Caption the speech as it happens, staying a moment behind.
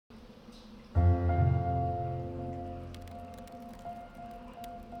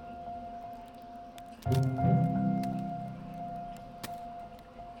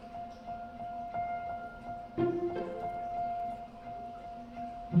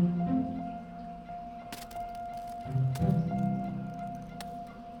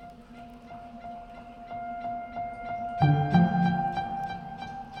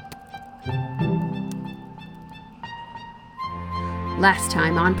Last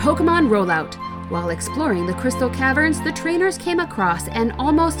time on Pokemon Rollout, while exploring the Crystal Caverns, the trainers came across an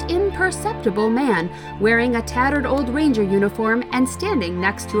almost imperceptible man wearing a tattered old ranger uniform and standing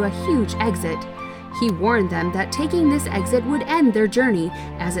next to a huge exit. He warned them that taking this exit would end their journey,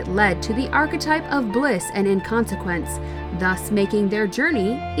 as it led to the archetype of bliss and inconsequence, thus making their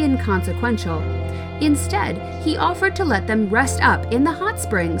journey inconsequential. Instead, he offered to let them rest up in the hot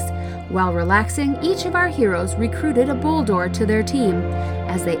springs. While relaxing, each of our heroes recruited a Boldore to their team.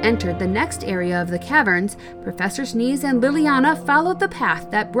 As they entered the next area of the caverns, Professor Sneeze and Liliana followed the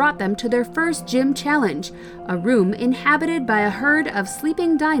path that brought them to their first gym challenge, a room inhabited by a herd of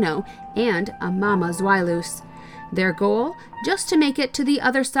sleeping dino and a Mama Zweilous. Their goal? Just to make it to the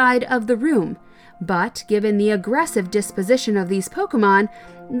other side of the room. But, given the aggressive disposition of these Pokemon,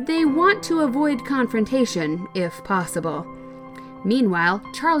 they want to avoid confrontation, if possible. Meanwhile,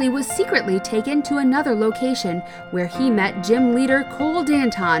 Charlie was secretly taken to another location, where he met gym leader Cole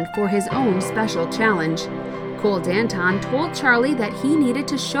Danton for his own special challenge. Cole Danton told Charlie that he needed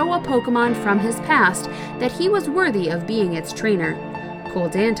to show a Pokemon from his past that he was worthy of being its trainer. Cole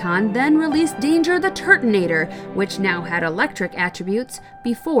Danton then released Danger the Turtonator, which now had electric attributes,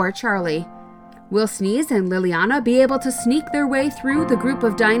 before Charlie. Will Sneeze and Liliana be able to sneak their way through the group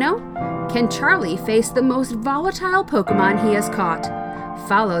of dino? Can Charlie face the most volatile Pokemon he has caught?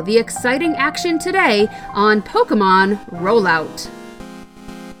 Follow the exciting action today on Pokemon Rollout.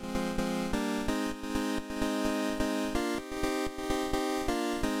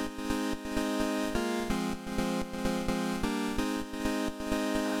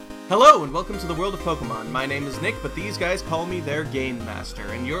 Hello and welcome to the world of Pokemon. My name is Nick, but these guys call me their Game Master,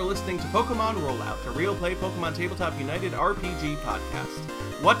 and you're listening to Pokemon Rollout, a real play Pokemon Tabletop United RPG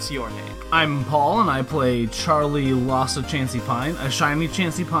podcast. What's your name? I'm Paul, and I play Charlie Loss of Chansey Pine, a shiny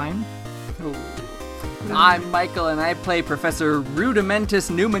Chansey Pine. Ooh. I'm Michael, and I play Professor Rudimentus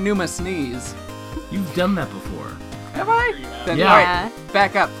Numa Sneeze. You've done that before. Have I? Then, Yeah. All right,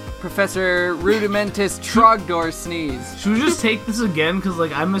 back up. Professor Rudimentus Trogdor Sneeze. Should we just take this again? Because,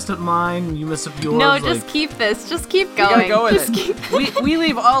 I messed up mine, you messed up yours. No, just keep this. Just keep going. We gotta go with just it. Keep... we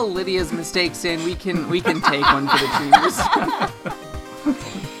leave all Lydia's mistakes in. We can take one for the teams.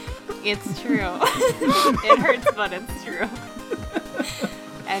 It's true. It hurts, but it's true.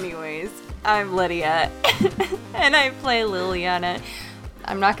 Anyways, I'm Lydia, and I play Liliana.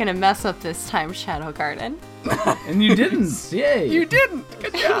 I'm not gonna mess up this time, Shadow Garden. And you didn't. Yay. You didn't.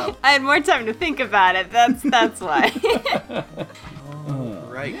 Good job. I had more time to think about it. That's why.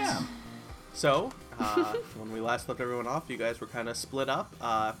 Right. Yeah. So, when we last left everyone off, you guys were kind of split up.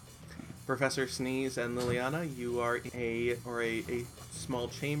 Professor Sneeze and Liliana, you are in a small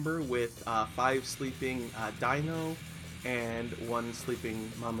chamber with 5 sleeping dino and 1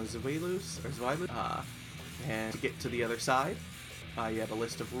 sleeping Mama Zweilous. And to get to the other side, you have a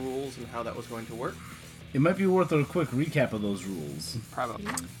list of rules and how that was going to work. It might be worth a quick recap of those rules. Probably.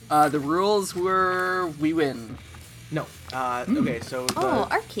 The rules were we win. No. Okay, so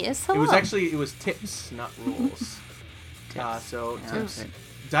Arceus, hello. It was tips, not rules. Tips.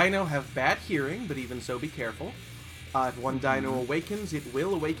 Dino have bad hearing, but even so, be careful. If one dino awakens, it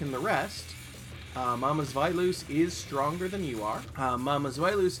will awaken the rest. Mama Zweilous is stronger than you are. Mama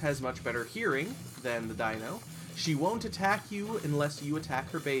Zweilous has much better hearing than the dino. She won't attack you unless you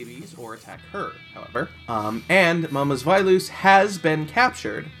attack her babies or attack her, however. And Mama Zweilous has been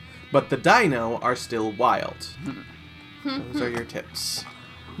captured, but the dino are still wild. Those are your tips.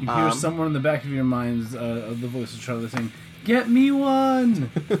 You hear somewhere in the back of your mind the voice of Charlie saying, "Get me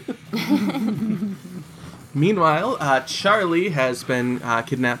one!" Meanwhile, Charlie has been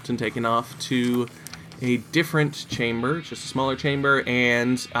kidnapped and taken off to a different chamber, just a smaller chamber,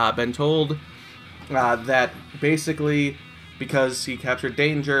 and been told that basically, because he captured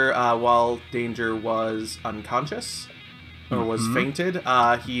Danger while Danger was unconscious, or was fainted,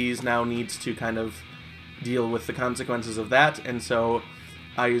 he's now needs to kind of deal with the consequences of that, and so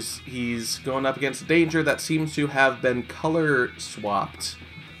he's going up against Danger that seems to have been color swapped,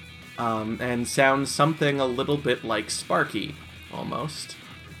 and sounds something a little bit like Sparky, almost,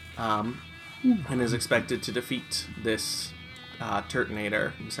 and is expected to defeat this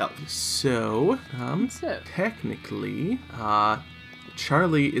Turtonator himself. So, technically,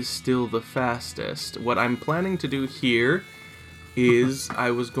 Charlie is still the fastest. What I'm planning to do here is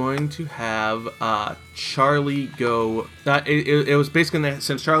I was going to have Charlie go. It was basically,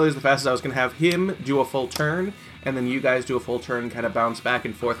 since Charlie is the fastest, I was going to have him do a full turn, and then you guys do a full turn, kind of bounce back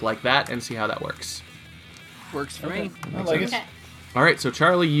and forth like that, and see how that works. Works for me. I like it. Okay. All right, so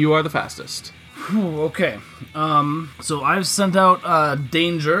Charlie, you are the fastest. Ooh, okay. So I've sent out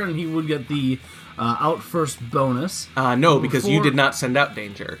Danger, and he would get the out first bonus. No, because you Before- did not send out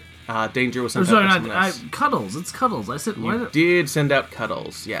Danger. Danger was Or sent sorry, out for not someone else. Cuddles. It's Cuddles. I said why You did did send out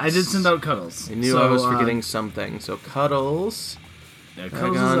Cuddles, yes. I did send out Cuddles. I knew I was forgetting something. So Cuddles. Yeah,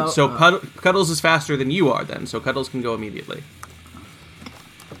 Cuddles is out, So Cuddles is faster than you are then, so Cuddles can go immediately.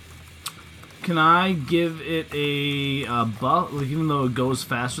 can I give it a buff? Like, even though it goes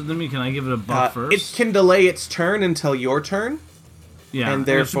faster than me, can I give it a buff first? It can delay its turn until your turn. yeah, and it should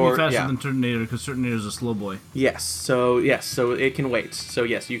therefore- be faster yeah. than Turtonator because Turtonator is a slow boy. Yes, so it can wait. So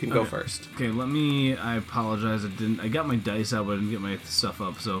yes, you can go first. Okay, I apologize. I got my dice out, but I didn't get my stuff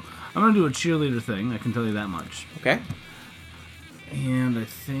up. So I'm gonna do a cheerleader thing. I can tell you that much. Okay. And I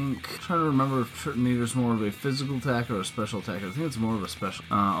think, I'm trying to remember if Turtonator's more of a physical attack or a special attack. I think it's more of a special.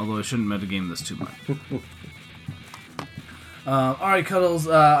 Although I shouldn't metagame this too much. Alright, Cuddles,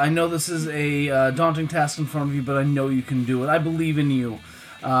 I know this is a daunting task in front of you, but I know you can do it. I believe in you.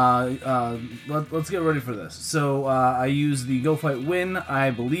 Let's get ready for this. So, I use the Go Fight Win.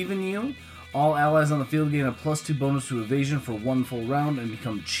 I believe in you. All allies on the field gain a +2 bonus to evasion for 1 full round and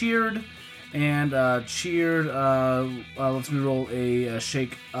become cheered. And cheered lets me roll a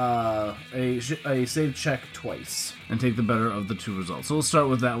save check twice and take the better of the 2 results. So we'll start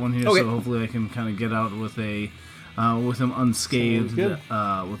with that one here. Okay. So hopefully I can kind of get out with him unscathed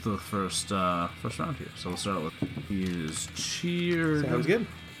with the first round here. So we'll start out with he's cheered. Sounds good.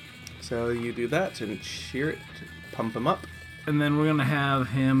 So you do that and cheer it, pump him up. And then we're gonna have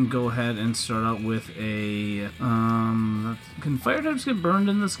him go ahead and start out with a can fire types get burned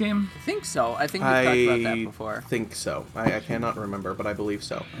in this game? I think so. I think we've talked about that before. I think so. I cannot remember, but I believe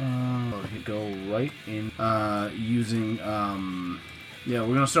so. He'd go right in using yeah,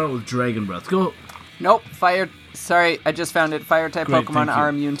 we're gonna start with Dragon Breath. Go. Nope. Fire. Sorry, I just found it. Fire type Great, Pokemon thank you. are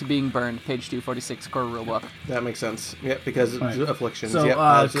immune to being burned. Page 246, core rulebook. That makes sense. Yep, because it's afflictions. So Yep, that's what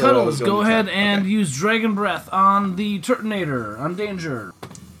I was Cuddles, going go to say. ahead and Okay. use Dragon Breath on the Turtonator on Danger.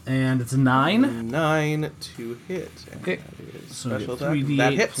 And it's a 9. 9 to hit. And Okay. that is So special attack. 3d8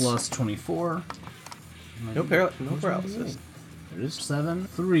 That hits. plus 24. No paralysis. There's 7,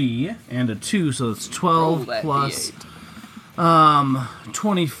 3, and a 2, so it's Roll 12 that plus D8.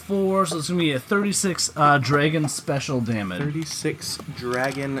 24, so it's gonna be a 36 dragon special damage. 36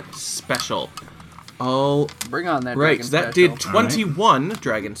 dragon special. All Bring on that right, dragon so that special. did 21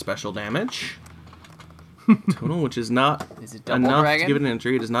 dragon special damage. Total, which is not Is it double enough dragon? to give it an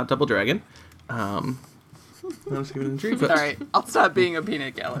injury. It is not double dragon. Not to give it an injury, but Alright, I'll stop being a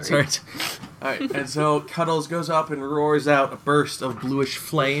peanut gallery. That's right. Alright, and so Cuddles goes up and roars out a burst of bluish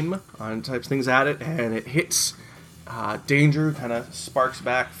flame and types things at it, and it hits Danger, kind of sparks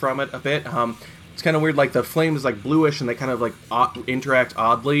back from it a bit. It's kind of weird, like the flame is like bluish and they kind of like interact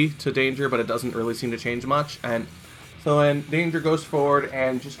oddly to Danger, but it doesn't really seem to change much. And so then Danger goes forward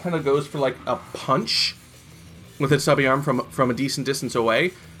and just kind of goes for like a punch with its stubby arm from a decent distance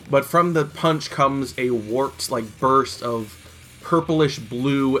away. But from the punch comes a warped like burst of purplish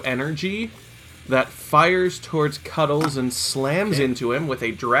blue energy that fires towards Cuddles and slams into him with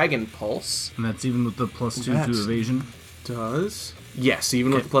a dragon pulse. And that's even with the +2 to That's- evasion. Does yes,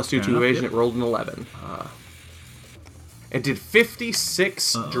 even with +2 fair to enough, evasion, yep. it rolled an 11. It did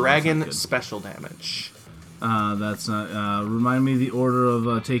 56 that's dragon not good. special damage. That's not. Remind me the order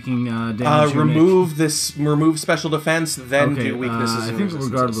of taking damage. you make. Remove special defense, then Okay, do weaknesses I and think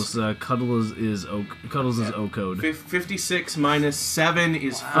resistances. regardless, Cuddles is O code. 56 minus 7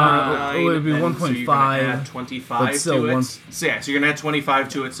 is 5. it would be and 1.5, So you're gonna add 25 but still to it. one- So yeah, so you're gonna add 25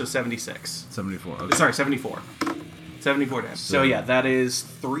 to it, so 76. 74. Okay. Sorry, 74. 74 damage. So yeah, that is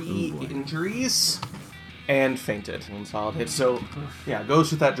 3 boy. injuries and fainted. One solid hit. So yeah,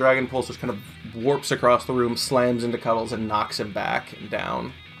 goes with that dragon pulse, which kind of warps across the room, slams into Cuddles, and knocks him back and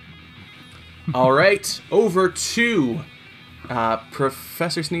down. All right, over to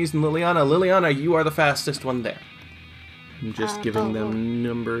Professor Sneeze and Liliana. Liliana, you are the fastest one there. I'm just giving them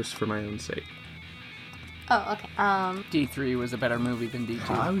numbers for my own sake. Oh, okay. D3 was a better movie than D2.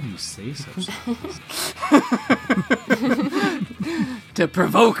 Why would you say such things? To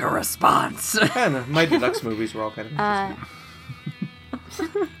provoke a response. And Mighty Ducks movies were all kind of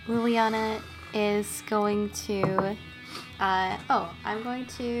interesting. Liliana is going to. I'm going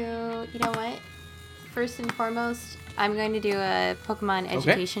to. You know what? First and foremost, I'm going to do a Pokemon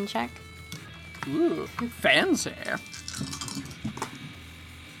education check. Ooh, fancy.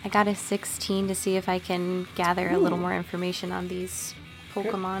 I got a 16 to see if I can gather a little more information on these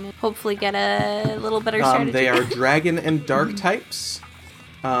Pokemon and hopefully get a little better strategy. They are dragon and dark types.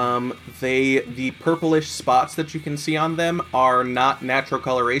 The purplish spots that you can see on them are not natural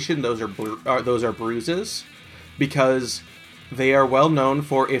coloration. Those are bruises, because they are well known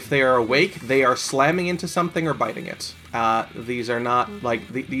for, if they are awake, they are slamming into something or biting it. These are not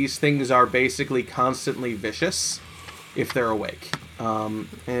these things are basically constantly vicious if they're awake.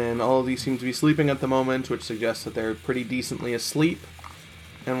 And all of these seem to be sleeping at the moment, which suggests that they're pretty decently asleep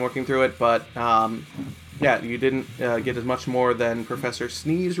and working through it. But yeah, you didn't get as much more than Professor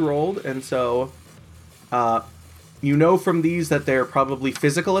Sneeze rolled, and so you know from these that they're probably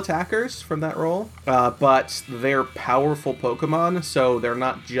physical attackers from that roll, but they're powerful Pokemon, so they're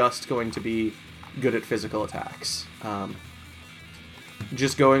not just going to be good at physical attacks.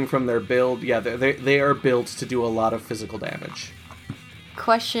 Just going from their build, yeah, they are built to do a lot of physical damage.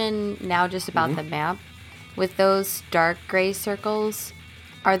 Question now just about the map. With those dark gray circles,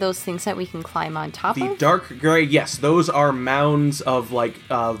 are those things that we can climb on top of? The dark gray, yes, those are mounds of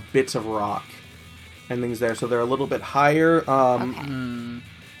bits of rock and things there, so they're a little bit higher. Okay.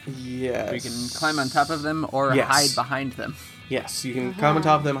 Yes. We can climb on top of them or hide behind them. Yes, you can climb on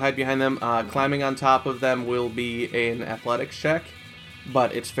top of them, hide behind them. Climbing on top of them will be an athletics check,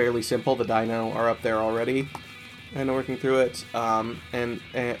 but it's fairly simple. The dino are up there already and working through it. And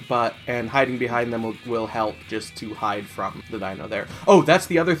hiding behind them will help just to hide from the dino there. Oh, that's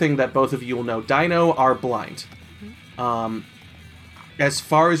the other thing that both of you will know. Dino are blind. As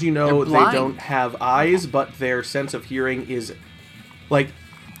far as you know, they don't have eyes, but their sense of hearing is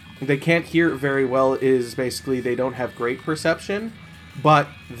they can't hear very well. Is basically they don't have great perception, but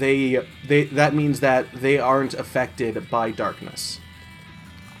they that means that they aren't affected by darkness.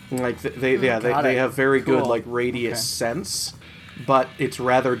 They have very good radius sense, but it's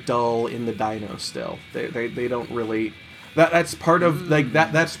rather dull in the dino still. They don't really. That's part of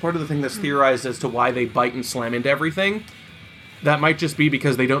that's part of the thing that's theorized as to why they bite and slam into everything. That might just be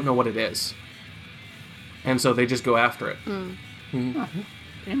because they don't know what it is, and so they just go after it.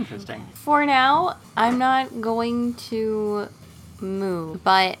 Interesting. For now, I'm not going to move,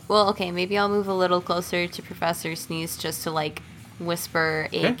 but maybe I'll move a little closer to Professor Sneeze just to whisper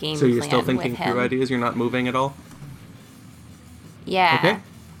a game So you're plan still thinking with him. through ideas? You're not moving at all? Yeah. Okay.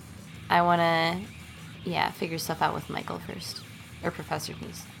 I want to, figure stuff out with Michael first. Or Professor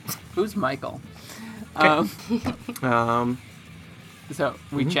Sneeze. Who's Michael? So,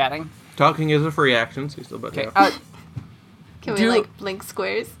 we chatting? Talking is a free action, so you still better. Okay. Can we, blink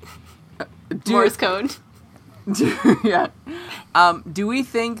squares? Do Morse code? Do we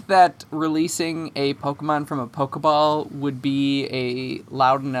think that releasing a Pokemon from a Pokeball would be a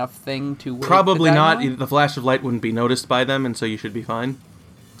loud enough thing to wake Probably the not. dino? The flash of light wouldn't be noticed by them, and so you should be fine.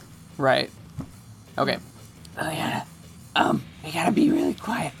 Right. Okay. We gotta be really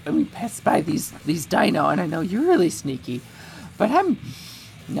quiet when we pass by these dino, and I know you're really sneaky, but I'm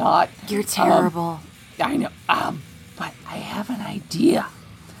not. You're terrible. I know. But I have an idea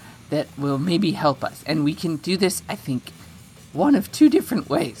that will maybe help us, and we can do this, I think, one of two different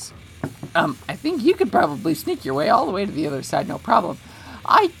ways. I think you could probably sneak your way all the way to the other side, no problem.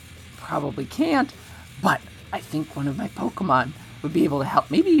 I probably can't, but I think one of my Pokemon would be able to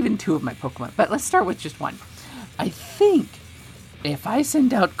help. Maybe even two of my Pokemon, but let's start with just one. I think if I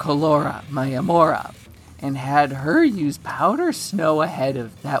send out Colora, my Amora, and had her use powder snow ahead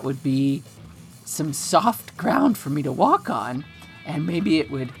of, that would be some soft ground for me to walk on, and maybe it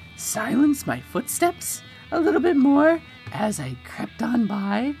would silence my footsteps a little bit more as I crept on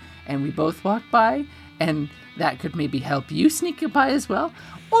by and we both walked by, and that could maybe help you sneak by as well.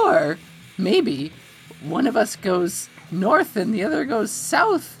 Or maybe one of us goes north and the other goes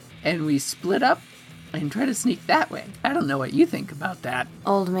south and we split up and try to sneak that way. I don't know what you think about that.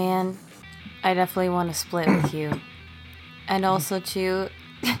 Old man, I definitely want to split with you. And also, too,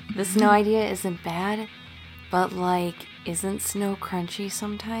 the snow idea isn't bad, but, isn't snow crunchy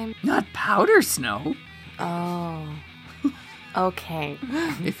sometimes? Not powder snow. Oh. Okay.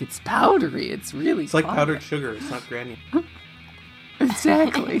 If it's powdery, it's really It's like fun. powdered sugar. It's not granny.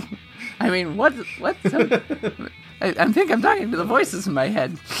 Exactly. I mean, I think I'm talking to the voices in my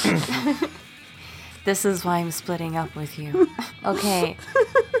head. This is why I'm splitting up with you. Okay.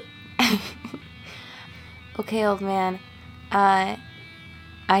 Okay, old man. I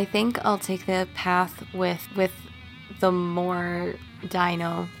think I'll take the path with the more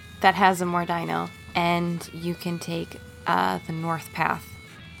dino, that has a more dino, and you can take the north path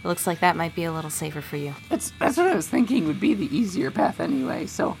It looks like that might be a little safer for you. That's what I was thinking would be the easier path anyway.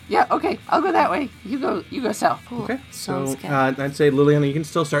 So yeah, okay, I'll go that way. You go south. Cool. Okay, so Sounds good. I'd say, Liliana, you can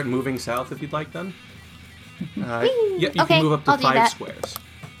still start moving south if you'd like then. Yeah, you Okay, can move up to I'll do 5 that. squares.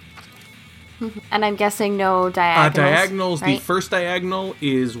 And I'm guessing no diagonals. Diagonals, right? the first diagonal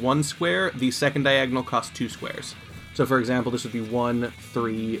is 1 square, the second diagonal costs 2 squares. So for example, this would be 1,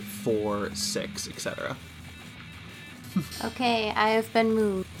 3, 4, 6, etc. Okay, I have been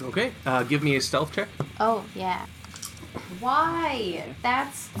moved. Okay, give me a stealth check. Oh, yeah. Why?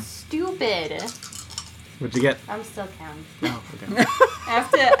 That's stupid. What'd you get? I'm still counting. Oh, okay.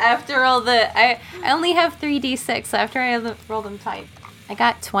 After all the... I only have 3d6, so after I roll them tight. I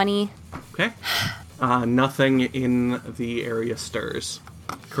got 20. Okay. Nothing in the area stirs.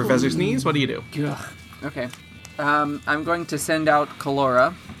 Professor Sneeze, what do you do? Ugh. Okay. I'm going to send out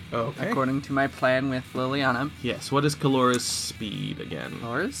Kalora, Okay. according to my plan with Liliana. Yes, what is Kalora's speed again?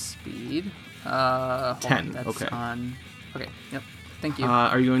 Kalora's speed. Hold 10, on, that's okay. on. Okay. Yep. Thank you.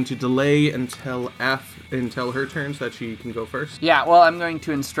 Are you going to delay until her turn so that she can go first? Yeah, well, I'm going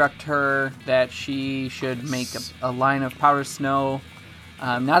to instruct her that she should make a line of powder snow,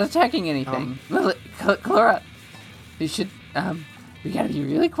 not attacking anything. Kalora, you should, we gotta be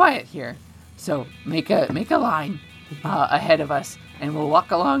really quiet here. So make a line ahead of us, and we'll walk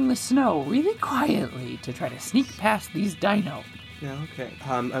along the snow really quietly to try to sneak past these dino. Yeah, okay.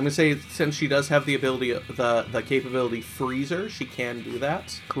 I'm gonna say since she does have the ability, the capability freezer, she can do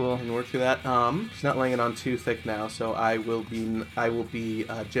that. Cool. And work through that. She's not laying it on too thick now, so I will be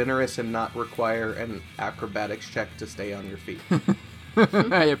generous and not require an acrobatics check to stay on your feet.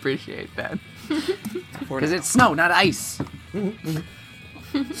 I appreciate that. For Because now. it's snow, not ice.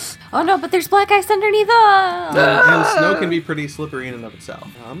 Oh no, but there's black ice underneath. And snow can be pretty slippery in and of itself.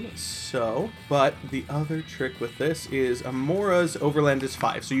 But the other trick with this is Amora's overland is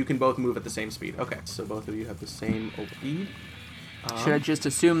 5, so you can both move at the same speed. Okay, so both of you have the same speed. Should I just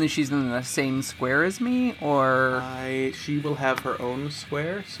assume that she's in the same square as me, or... She will have her own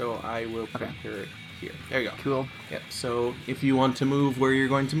square, so I will put Okay. her here. There you go. Cool. Yep, so if you want to move where you're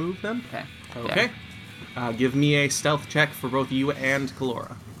going to move then. Okay. Okay. Give me a stealth check for both you and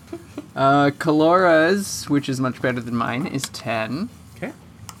Kalora. Kalora's, which is much better than mine, is 10. Okay.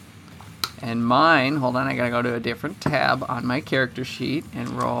 And mine, hold on, I gotta go to a different tab on my character sheet and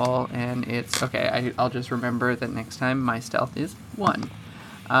roll, and it's, okay, I'll just remember that next time my stealth is 1.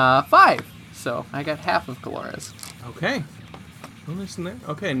 5. So I got half of Kalora's. Okay. Bonus in there.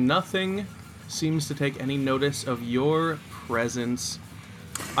 Okay, nothing seems to take any notice of your presence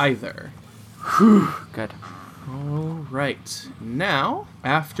either. Good. All right. Now,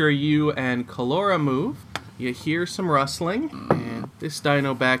 after you and Kalora move, you hear some rustling, and this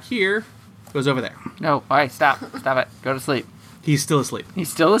dino back here goes over there. No, alright, stop it. Go to sleep. He's still asleep. He's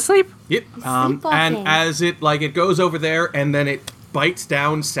still asleep? Yep. And sleepwalking. as it goes over there, and then it bites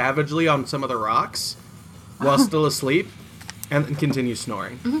down savagely on some of the rocks while still asleep, and then continues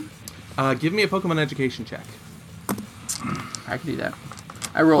snoring. Give me a Pokemon education check. I can do that.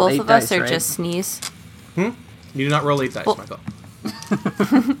 I roll Both 8 of dice, us are right? just sneeze. You do not roll 8 dice, Well- Michael.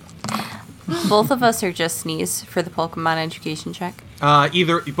 Both of us are just sneeze for the Pokemon education check.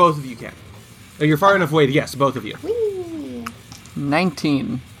 Both of you can. You're far enough away. Yes, both of you.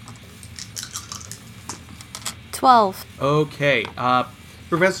 19. 12. Okay.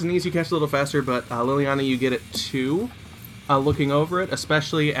 Professor Sneeze, you catch a little faster, but Liliana, you get it too. Looking over it,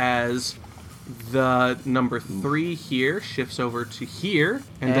 especially as the number 3 here shifts over to here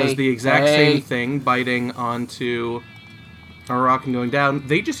and does the exact same thing, biting onto a rock and going down.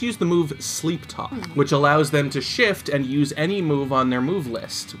 They just use the move Sleep Talk, which allows them to shift and use any move on their move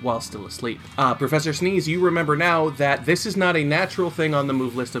list while still asleep. Professor Sneeze, you remember now that this is not a natural thing on the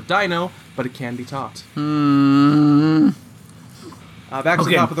move list of Dino, but it can be taught. Back to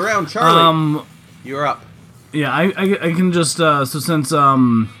the Okay. top of the round, Charlie. You're up. Yeah, I can just so since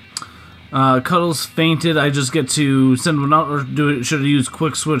Cuddles fainted, I just get to send one out, or should I use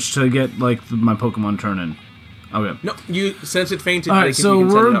Quick Switch to get like my Pokemon turn in? Okay. No, you since it fainted. All you right, can so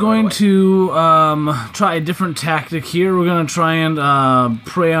send it we're out right going away. to try a different tactic here. We're going to try and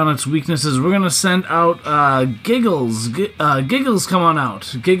prey on its weaknesses. We're going to send out Giggles. Giggles, come on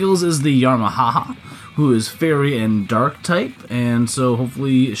out. Giggles is the Yarmahaha, who is fairy and dark type, and so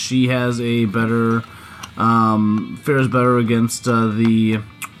hopefully she has a better fares better against the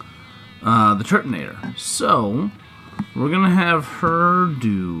Turtonator. So we're going to have her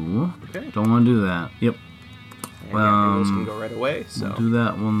do. Okay. Don't want to do that. Yep. And Giggles can go right away. So Do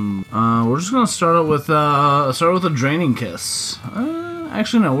that one. We're just gonna start out with a draining kiss.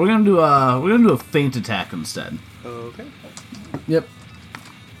 Actually, no. We're gonna do a feint attack instead. okay. Yep.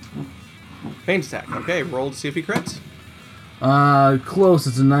 Feint attack. Okay, roll to see if he crits. Close.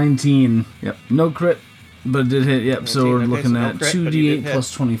 It's a 19. Yep. No crit, but it did hit. Yep. So 19, we're okay, looking so no at crit, but he did 2d8 hit.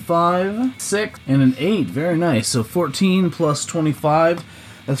 plus 25, 6, and an 8. Very nice. So 14 plus 25.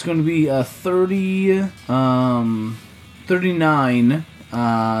 That's going to be 39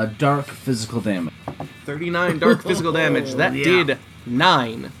 dark physical damage. 39 dark physical damage. That Yeah. did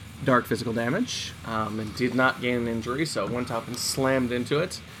 9 dark physical damage. And did not gain an injury, so it went up and slammed into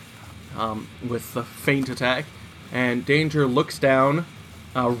it with the feint attack. And Danger looks down,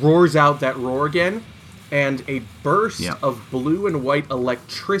 roars out that roar again, and a burst Yeah. of blue and white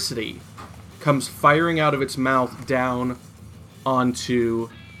electricity comes firing out of its mouth down onto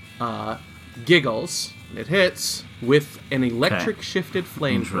Giggles. It hits with an electric shifted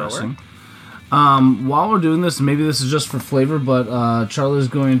flamethrower. Interesting. While we're doing this, maybe this is just for flavor, but Charlie's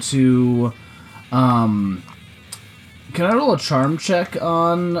going to. Can I roll a charm check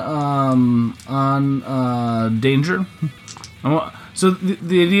on Danger? So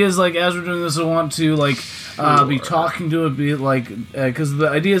the idea is like as we're doing this, I want to be talking to it, be like because the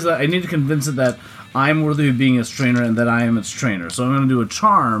idea is that I need to convince it that I'm worthy of being its trainer and that I am its trainer. So I'm going to do a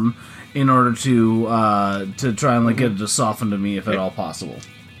charm in order to try and get it to soften to me if at all possible.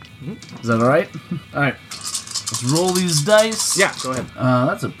 Is that all right? All right. Let's roll these dice. Yeah, go ahead.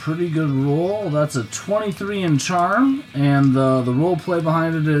 That's a pretty good roll. That's a 23 in charm, and the role play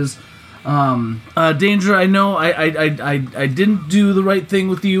behind it is Danger. I know I didn't do the right thing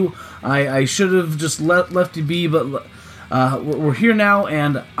with you. I should have just left you be, but we're here now,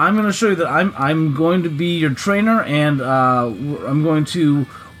 and I'm going to show you that I'm going to be your trainer, and I'm going to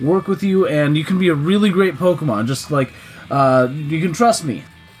work with you, and you can be a really great Pokemon. Just you can trust me.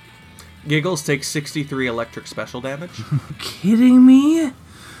 Giggles takes 63 electric special damage. Kidding me?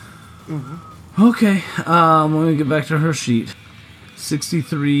 Mm-hmm. Okay, let me get back to her sheet.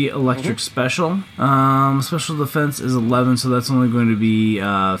 63 electric special. Special defense is 11, so that's only going to be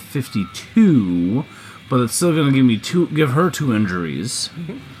 52. But it's still going to give her 2 injuries,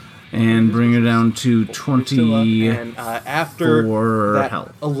 and bring her down to 20. And after for that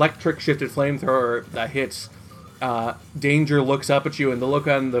health. electric shifted flamethrower that hits, Danger looks up at you, and the look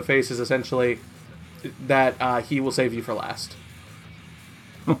on the face is essentially that he will save you for last.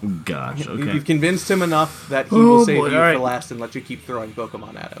 Oh gosh. Okay. You've convinced him enough that he will save you for alright. last and let you keep throwing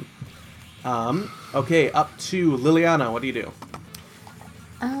Pokemon at him. Okay, up to Liliana. What do you do?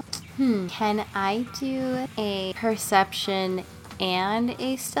 Can I do a perception and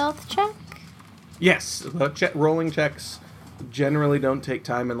a stealth check? Yes, rolling checks generally don't take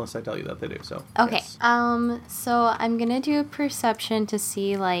time unless I tell you that they do. So Okay. yes. So I'm gonna do a perception to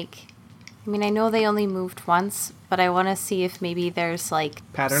see I know they only moved once, but I want to see if maybe there's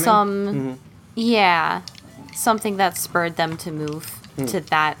Patterning? some, yeah, something that spurred them to move to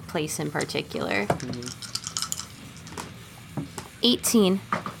that place in particular. 18.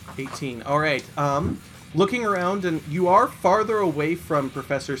 18. All right. Looking around, and you are farther away from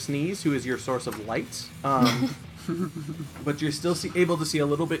Professor Sneeze, who is your source of light. But you're still able to see a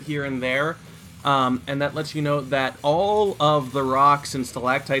little bit here and there. And that lets you know that all of the rocks and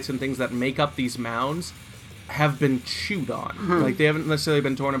stalactites and things that make up these mounds have been chewed on. They haven't necessarily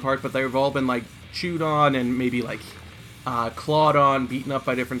been torn apart, but they've all been chewed on and maybe clawed on, beaten up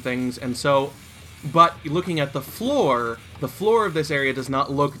by different things. And so, but looking at the floor of this area does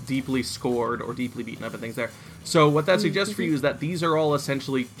not look deeply scored or deeply beaten up and things there. So what that suggests for you is that these are all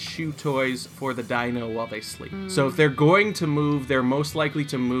essentially chew toys for the dino while they sleep. So if they're going to move, they're most likely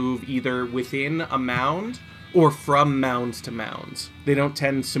to move either within a mound or from mounds to mounds. They don't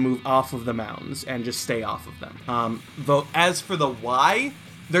tend to move off of the mounds and just stay off of them. Though as for the why,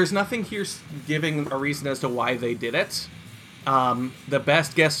 there's nothing here giving a reason as to why they did it. The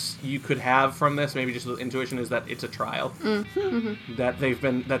best guess you could have from this, maybe just with intuition, is that it's a trial. That they've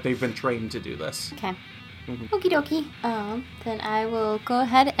been trained to do this. Okay. Okie dokie. Then I will go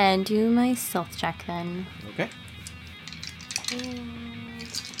ahead and do my stealth check then. Okay.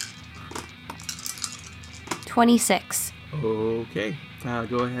 26. Okay.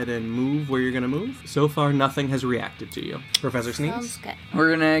 Go ahead and move where you're going to move. So far, nothing has reacted to you. Professor Sneeze? Sounds good. We're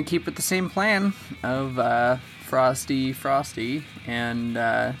gonna keep with the same plan of frosty,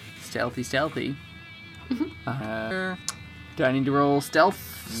 and stealthy. Do I need to roll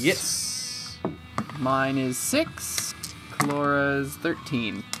stealth? Yes. Mine is 6. Calora's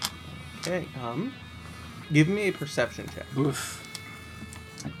 13. Okay. Give me a perception check. Oof.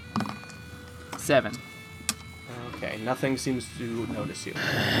 7. Okay. Nothing seems to notice you.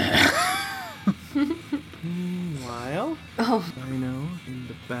 Meanwhile, Dino in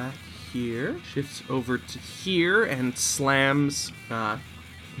the back here shifts over to here and slams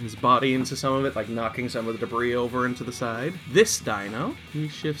his body into some of it, like knocking some of the debris over into the side. This dino, he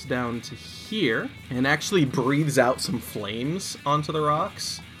shifts down to here and actually breathes out some flames onto the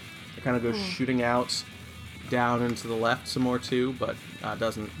rocks. It kind of goes shooting out down into the left some more too, but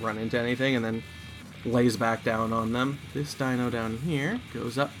doesn't run into anything, and then lays back down on them. This dino down here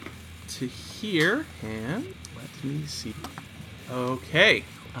goes up to here, and let me see. Okay.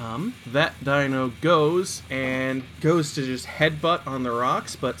 That dino goes to just headbutt on the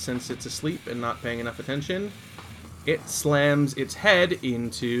rocks, but since it's asleep and not paying enough attention, it slams its head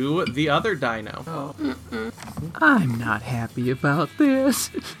into the other dino. I'm not happy about this.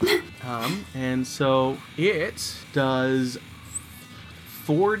 And so it does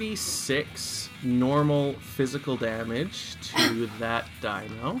 46 normal physical damage to that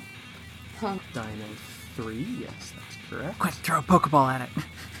dino. Dino 3, yes, that's correct. Quick, throw a Pokeball at it.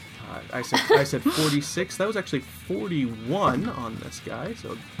 I said 46. That was actually 41 on this guy,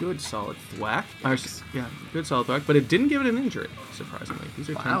 so good solid thwack. Yeah, good solid thwack, but it didn't give it an injury, surprisingly.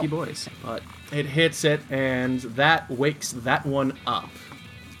 These are tanky boys. But it hits it, and that wakes that one up.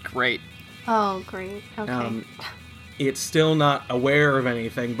 Great. Oh, great. Okay. It's still not aware of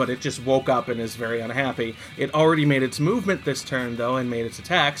anything, but it just woke up and is very unhappy. It already made its movement this turn, though, and made its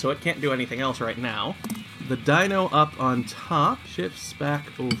attack, so it can't do anything else right now. The dino up on top shifts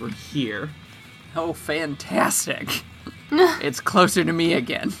back over here. Oh, fantastic. It's closer to me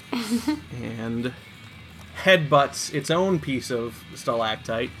again. And headbutts its own piece of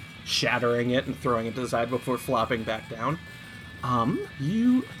stalactite, shattering it and throwing it to the side before flopping back down.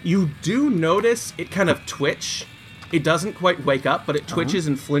 You do notice it kind of twitch. It doesn't quite wake up, but it twitches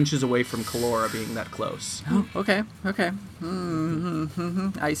and flinches away from Kalora being that close. Oh, okay.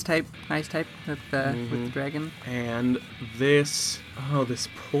 Ice type with the dragon. And this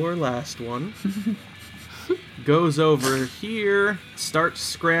poor last one goes over here, starts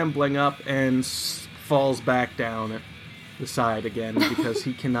scrambling up, and falls back down at the side again because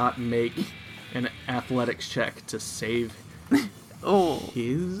he cannot make an athletics check to save her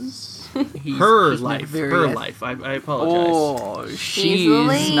life. I apologize. Oh,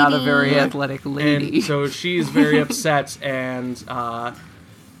 she's not a very athletic lady. And so she's very upset and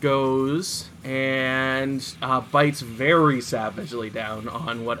goes and bites very savagely down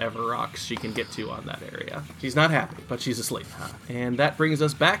on whatever rocks she can get to on that area. She's not happy, but she's asleep. And that brings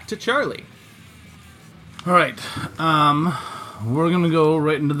us back to Charlie. All right. We're going to go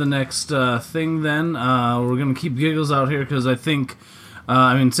right into the next thing then. We're going to keep Giggles out here because I think,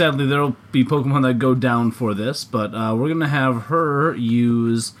 sadly, there will be Pokemon that go down for this, but we're going to have her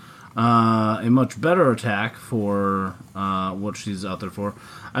use a much better attack for what she's out there for.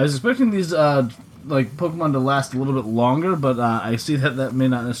 I was expecting these Pokemon to last a little bit longer, but I see that may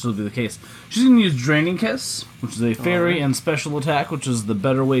not necessarily be the case. She's going to use Draining Kiss, which is a fairy and special attack, which is the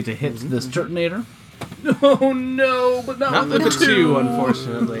better way to hit this Turtonator. Oh no, but not with the 2,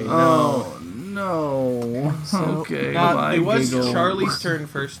 unfortunately. Oh no. Okay. It was Charlie's turn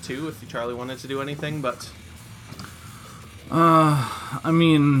first too, if Charlie wanted to do anything, but no,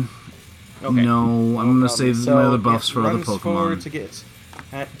 I'm gonna save my other buffs for other Pokemon. Runs forward to get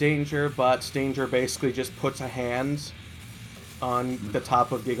at Danger, but Danger basically just puts a hand on the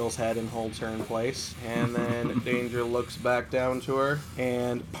top of Giggle's head and holds her in place. And then Danger looks back down to her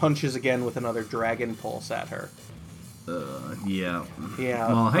and punches again with another Dragon Pulse at her. Yeah.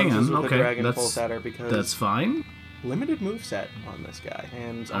 Well, hang on. Okay, Dragon Pulse at her because that's fine. Limited moveset on this guy,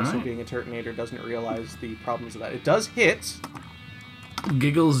 and also being a Turtonator doesn't realize the problems of that. It does hit.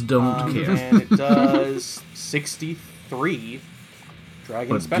 Giggles don't care. And it does 63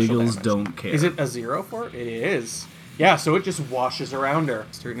 Dragon but special Giggles damage. Don't care. Is it a 0 for it? It is. Yeah, so it just washes around her.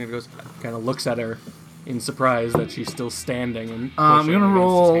 Turtonator goes, kind of looks at her in surprise that she's still standing. And I'm gonna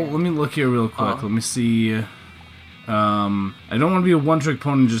roll. Let me look here real quick. Let me see. I don't want to be a one-trick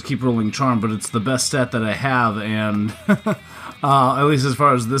pony and just keep rolling Charm, but it's the best stat that I have, and at least as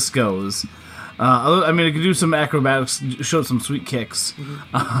far as this goes. I could do some acrobatics, show some sweet kicks.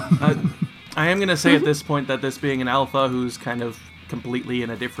 I am going to say at this point that this being an alpha who's kind of completely in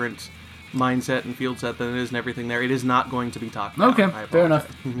a different mindset and field set than it is and everything there, it is not going to be talked about. Okay, fair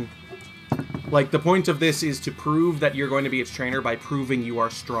enough. Like, the point of this is to prove that you're going to be its trainer by proving you are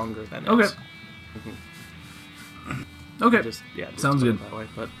stronger than it. Okay. Okay. Just sounds good. That way,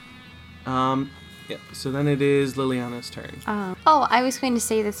 but, so then it is Liliana's turn. I was going to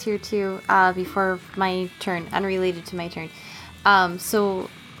say this here too before my turn, unrelated to my turn. So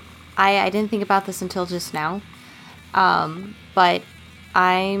I didn't think about this until just now, but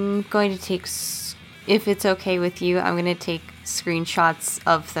I'm going to take, if it's okay with you, I'm going to take screenshots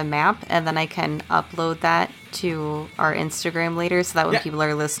of the map, and then I can upload that to our Instagram later, so that when Yeah. people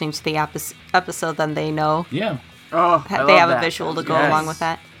are listening to the episode, then they know Yeah. Oh, they have a visual to go Yes. along with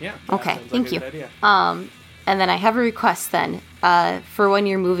that. Yeah. Okay, sounds like thank a you. good idea. And then I have a request then, for when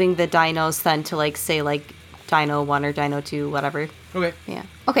you're moving the dinos then to like say like Dino 1 or Dino 2, whatever. Okay. Yeah.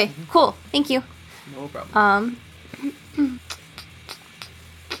 Okay, cool. Thank you. No problem.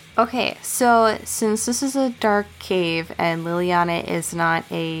 Okay, so since this is a dark cave and Liliana is not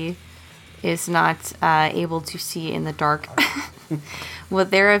able to see in the dark,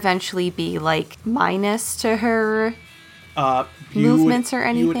 would there eventually be like minus to her? Movements or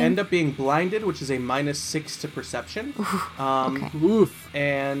You would anything? end up being blinded, which is a -6 to perception. Okay. Oof.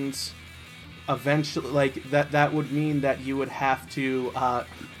 And eventually, like that would mean that you would have to,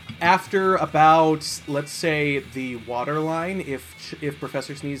 after about, let's say, the water line, if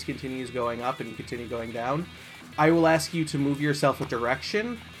Professor Sneeze continues going up and you continue going down, I will ask you to move yourself a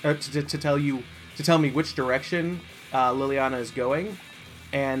direction, or to tell me which direction Liliana is going,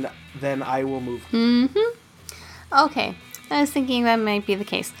 and then I will move. Okay, I was thinking that might be the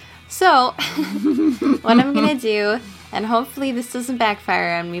case. So, what I'm gonna do, and hopefully this doesn't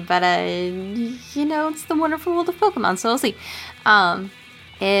backfire on me, but it's the wonderful world of Pokemon, so we'll see.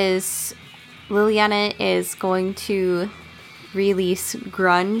 Is Liliana is going to release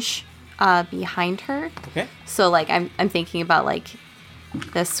Grunge behind her. Okay. So like I'm thinking about like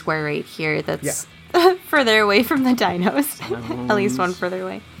this square right here that's further away from the dinos. At least one further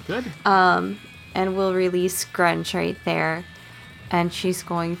away. Good. And we'll release Grunge right there. And she's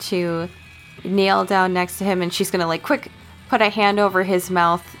going to nail down next to him, and she's going to like quick put a hand over his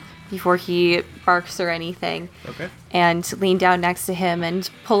mouth before he barks or anything. Okay. And lean down next to him and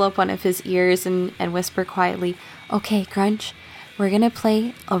pull up one of his ears and whisper quietly, "Okay, Grunge, we're going to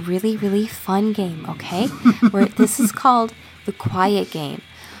play a really, really fun game, okay? This is called the quiet game.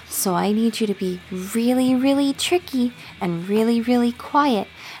 So I need you to be really, really tricky and really, really quiet.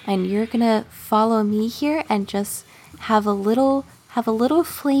 And you're going to follow me here and just have a little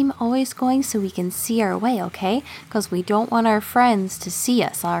flame always going so we can see our way, okay? Because we don't want our friends to see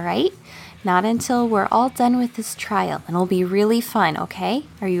us, all right? Not until we're all done with this trial, and it'll be really fun, okay?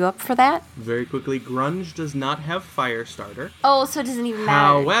 Are you up for that?" Very quickly, Grunge does not have Firestarter. Oh, so it doesn't even matter.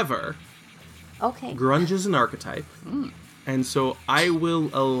 However, Okay. Grunge is an archetype, and so I will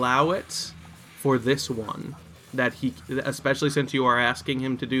allow it for this one. That he, especially since you are asking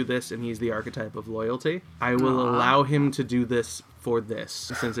him to do this, and he's the archetype of loyalty, I will allow him to do this for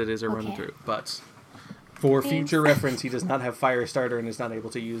this, since it is a run through. But for future reference, he does not have Firestarter and is not able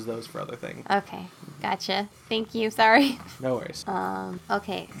to use those for other things. Okay, gotcha. Thank you. Sorry. No worries.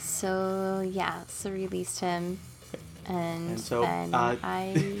 Okay, so yeah, so released him, and so then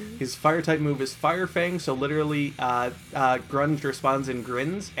his fire type move is Fire Fang. So literally, Grunge responds and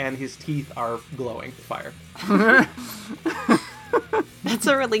grins, and his teeth are glowing fire. That's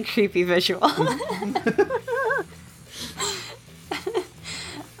a really creepy visual.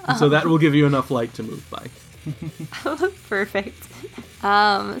 So that will give you enough light to move by. Perfect.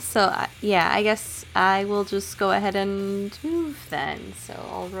 Yeah, I guess I will just go ahead and move then. So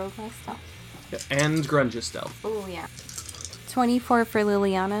I'll roll my stuff. Yeah, and Grunge's stealth. Oh yeah. 24 for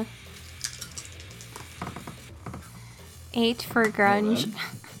Liliana. 8 for Grunge.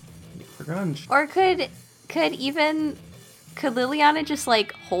 For Grunge. Or could Liliana just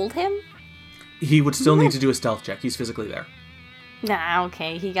like hold him? He would still need to do a stealth check. He's physically there. Nah,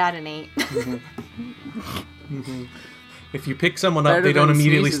 okay, he got an 8. If you pick someone up, Better they don't than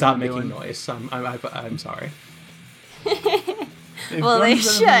immediately Sneeze stop has been making doing. noise. I'm sorry. If Well, they Grunge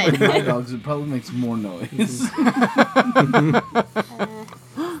doesn't should. play my dogs, it probably makes more noise.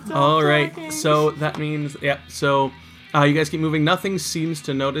 All right. So that means, yeah. So you guys keep moving. Nothing seems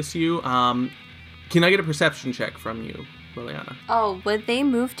to notice you. Can I get a perception check from you, Liliana? Oh, would they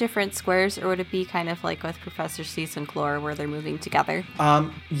move different squares, or would it be kind of like with Professor Cease and Chlor, where they're moving together?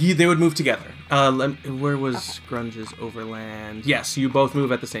 They would move together. Where was Grunge's overland? Yes, you both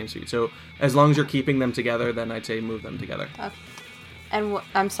move at the same speed. So as long as you're keeping them together, then I'd say move them together. Okay. And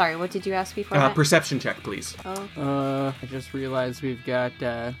I'm sorry, what did you ask before that? Perception check, please. Oh, I just realized we've got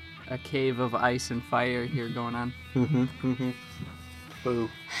a cave of ice and fire here going on. Boo,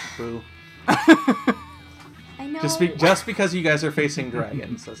 boo. I know. Just because you guys are facing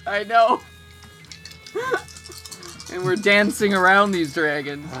dragons. I know. And we're dancing around these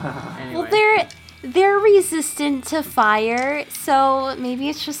dragons. Anyway. Well, they're resistant to fire, so maybe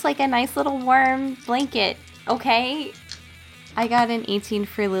it's just like a nice little warm blanket. Okay. I got an 18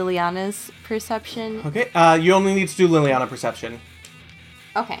 for Liliana's perception. Okay. You only need to do Liliana perception.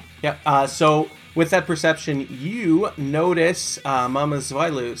 Okay. Yep. So with that perception, you notice Mama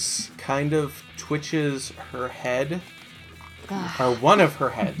Zwilus kind of twitches her head, or one of her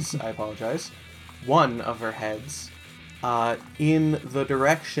heads, I apologize, one of her heads, in the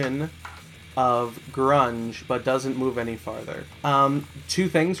direction of Grunge, but doesn't move any farther. Two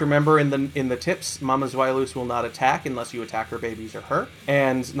things. Remember, in the tips, Mama Zwilus will not attack unless you attack her babies or her.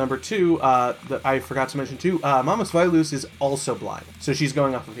 And number two, I forgot to mention too, Mama Zwilus is also blind, so she's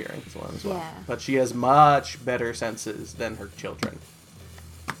going off of hearing as well. Yeah. But she has much better senses than her children.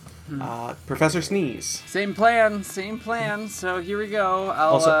 Professor Sneeze. Same plan. So here we go.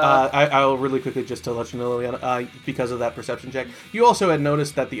 I'll really quickly, just to let you know, Liliana, because of that perception check, you also had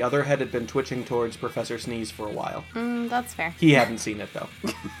noticed that the other head had been twitching towards Professor Sneeze for a while. That's fair. He hadn't seen it,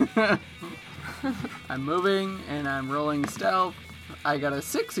 though. I'm moving, and I'm rolling stealth. I got a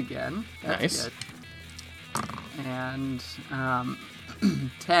 6 again. That's Nice. Good. And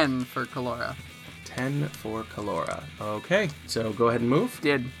 10 for Kalora. 10 for Kalora. Okay, so go ahead and move.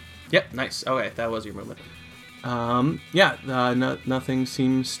 Did. Yep, nice. Okay, that was your movement. Nothing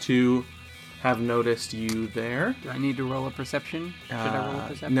seems to have noticed you there. Do I need to roll a perception? Should I roll a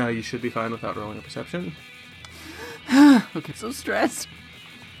perception? No, you should be fine without rolling a perception. Okay, so stressed.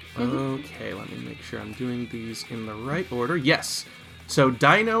 Okay, let me make sure I'm doing these in the right order. Yes. So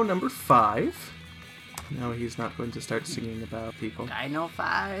Dino number 5. No, he's not going to start singing about people. Dino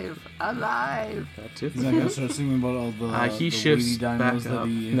 5, alive. That too. He's not gonna start singing about all the He the shifts weighty back dinos up. that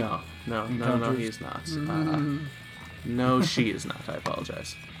he No, encounters? he's not. No, she is not. I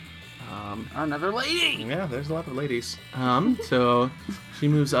apologize. Another lady. Yeah, there's a lot of ladies. So she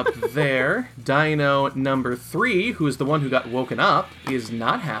moves up there. Dino number 3, who is the one who got woken up, is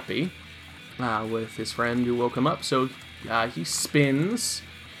not happy with his friend who woke him up. So he spins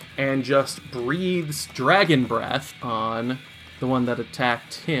and just breathes dragon breath on the one that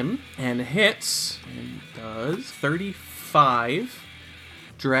attacked him and hits and does 35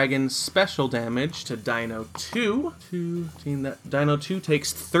 dragon special damage to Dino 2. Dino 2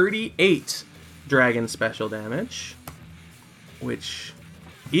 takes 38 dragon special damage, which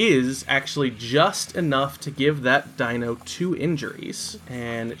is actually just enough to give that Dino 2 injuries.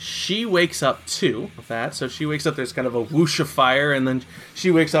 And she wakes up too with that. So she wakes up, there's kind of a whoosh of fire, and then she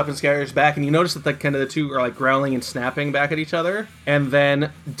wakes up and scatters back, and you notice that the two are like growling and snapping back at each other. And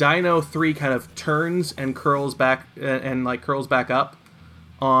then Dino 3 kind of turns and curls back curls back up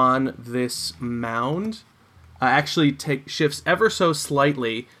on this mound. Shifts ever so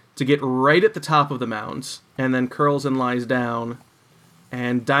slightly to get right at the top of the mound, and then curls and lies down.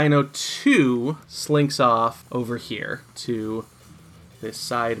 And Dino 2 slinks off over here to this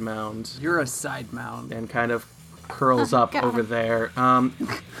side mound You're a side mound. and kind of curls up God. over there.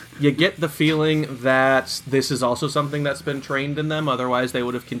 You get the feeling that this is also something that's been trained in them, otherwise they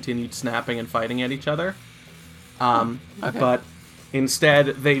would have continued snapping and fighting at each other. Okay. But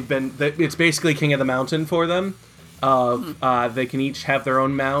instead, it's basically King of the Mountain for them. They can each have their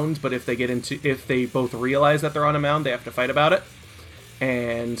own mound, but if they both realize that they're on a mound, they have to fight about it.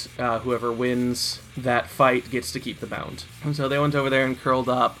 And whoever wins that fight gets to keep the mound. And so they went over there and curled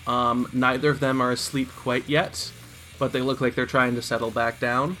up. Neither of them are asleep quite yet, but they look like they're trying to settle back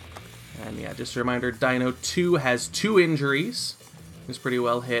down. And yeah, just a reminder, Dino 2 has 2 injuries. He's pretty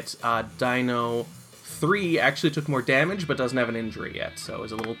well hit. Dino 3 actually took more damage, but doesn't have an injury yet, so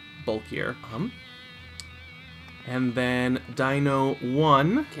is a little bulkier. And then Dino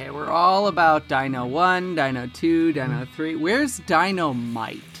 1. Okay, we're all about Dino 1, Dino 2, Dino 3. Where's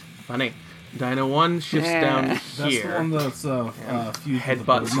Dynamite? Funny. Dino 1 shifts down That's the here. one that's fused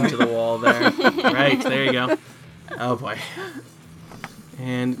Headbutts into the wall there. Right, there you go. Oh boy.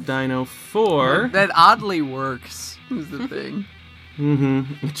 And Dino 4. That oddly works, is the thing.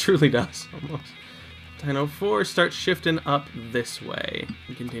 It truly does, almost. Dino 4 starts shifting up this way.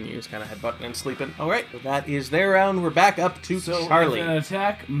 He continues kind of headbutting and sleeping. Alright, so that is their round. We're back up to Charlie. If an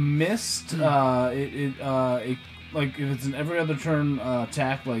attack missed, if it's an every other turn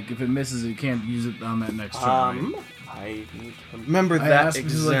attack, like if it misses, it can't use it on that next turn. Right? I need to remember I that asked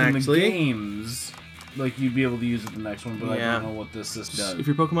because, like, in the exactly. games, like you'd be able to use it the next one, but Yeah. I don't know what this does. If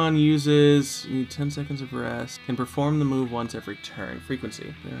your Pokemon uses, you need 10 seconds of rest, can perform the move once every turn.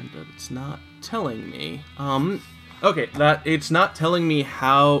 Frequency. But it's not telling me. Okay, it's not telling me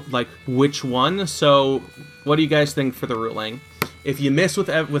how, which one. So, what do you guys think for the ruling? If you miss with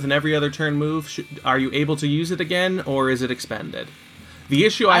an every other turn move, are you able to use it again, or is it expended? The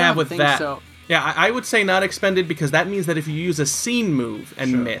issue I have don't with think that so. Yeah, I would say not expended because that means that if you use a scene move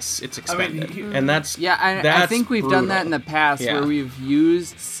and miss, it's expended. And that's I think we've done that in the past Yeah. where we've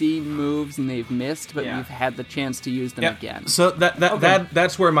used scene moves and they've missed, but Yeah. we've had the chance to use them again. So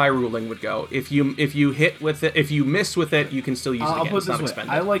that's where my ruling would go. If you hit with it, if you miss with it, you can still use it I'll again. put It's it not this way.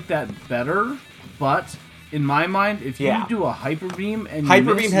 expended. I like that better, but in my mind, if you do a hyper beam and you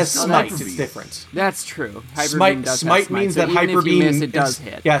Hyper miss, beam you has still smite. hyper It's beam. different. That's true. Hyper Smite, beam does smite have smite, means so that even hyper if you beam miss, it does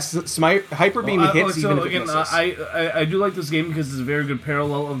hit. Yes, smite hyper beam hits even if it again, misses. I do like this game because it's a very good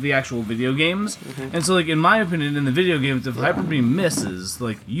parallel of the actual video games. And so, like in my opinion, in the video games, if hyper beam misses,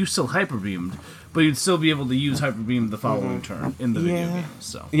 like you still hyper beamed, but you'd still be able to use hyper beam the following turn in the video game.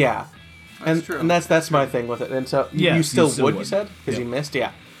 So Yeah, and true. and that's my thing with it. And so Yes, you still would, you would. said, because Yeah. you missed.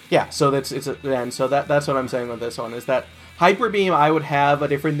 Yeah. So that's what I'm saying with this one is that hyper beam I would have a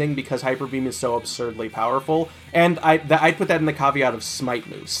different thing because hyper beam is so absurdly powerful, and I'd put that in the caveat of smite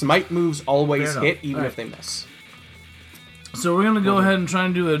moves. Smite moves always Fair hit enough. even Alright. if they miss. So we're gonna go ahead and try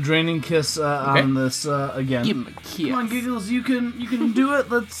and do a draining kiss on this again. Give him a kiss. Come on, Giggles, you can do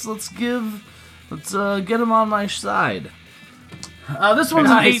it. Let's get him on my side. This one's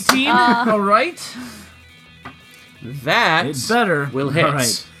Nice. an 18. All right, That it's better. will hit. All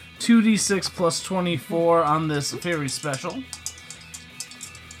right, 2d6 plus 24 on this fairy special.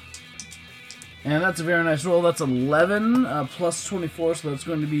 And that's a very nice roll. That's 11 plus 24, so that's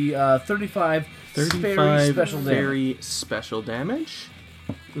going to be 35. 35 special damage. very special damage.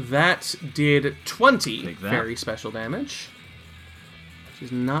 That did 20 Take that. very special damage, which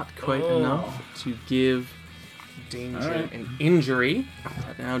is not quite Oh. enough to give Danger Alright. an injury.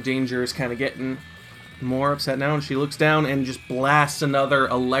 Now Danger is kind of getting more upset now, and she looks down and just blasts another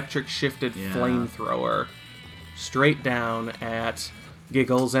electric shifted Yeah. flamethrower straight down at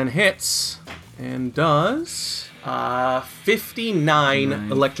Giggles and hits, and does 59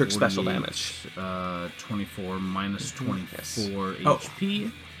 electric special 48, damage. 24 minus 24 Oh.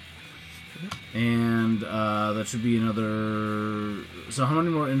 HP. And that should be another... So how many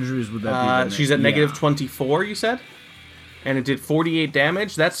more injuries would that be? She's at negative 24, you said? And it did 48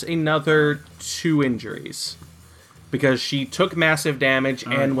 damage. That's another 2 injuries. Because she took massive damage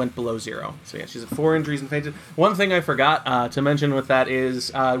and went below 0. So yeah, she's at 4 injuries and fainted. One thing I forgot to mention with that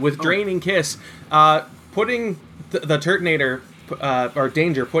is, with Draining Kiss, putting the Turtonator, or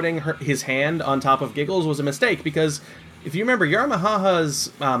Danger, putting his hand on top of Giggles was a mistake, because if you remember,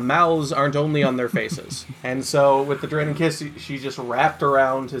 Yarmahaha's mouths aren't only on their faces. And so with the Draining Kiss, she just wrapped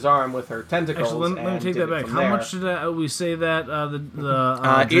around his arm with her tentacles. Actually, let me and take did that it back. from How there. much did we say that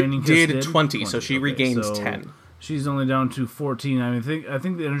the draining It kiss did 20, so she regains 10. She's only down to 14. I mean, I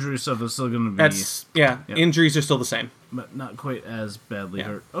think the injury stuff is still going to be, That's, injuries are still the same. but not quite as badly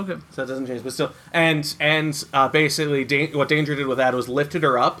hurt. Okay. So it doesn't change, but still. And basically, what Danger did with that was lifted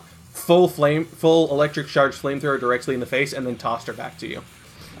her up, full electric charge flamethrower directly in the face, and then tossed her back to you.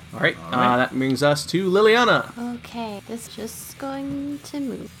 All right. That brings us to Liliana. Okay, this is just going to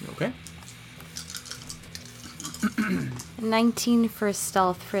move. Okay. 19 for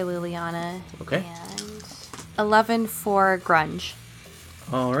stealth for Liliana. Okay. And 11 for grunge.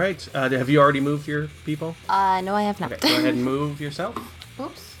 All right. Have you already moved your people? No, I have not. Okay. Go ahead and move yourself.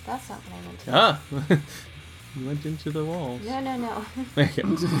 Oops, that's not what I meant to. Ah. You went into the walls. No. Okay.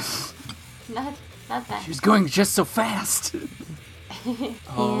 not that. She was going just so fast.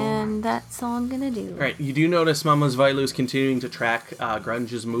 And that's all I'm gonna do. All right. You do notice Mama's Vailu is continuing to track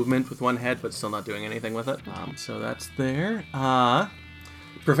Grunge's movement with one head, but still not doing anything with it. So that's there.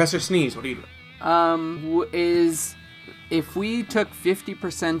 Professor Sneeze, what are you doing? If we took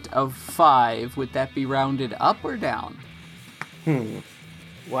 50% of 5, would that be rounded up or down?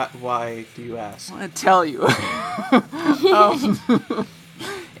 Why do you ask? I want to tell you.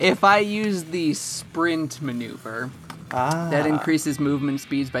 If I use the sprint maneuver, that increases movement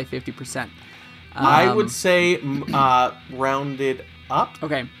speeds by 50%. I would say rounded up.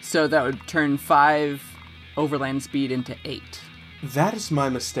 Okay, so that would turn 5 overland speed into 8. That is my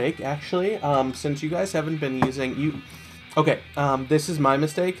mistake, actually. Since you guys haven't been using you. Okay, this is my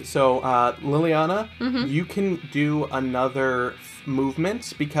mistake. So, Liliana, you can do another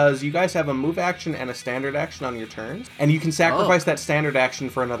movement because you guys have a move action and a standard action on your turns, and you can sacrifice that standard action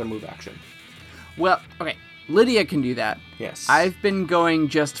for another move action. Well, okay, Lydia can do that. Yes. I've been going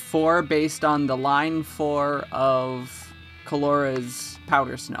just 4 based on the line 4 of Kalora's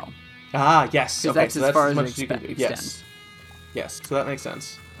powder snow. Yes. Okay, that's so as that's far as as it much as you can do. extends. Yes. So that makes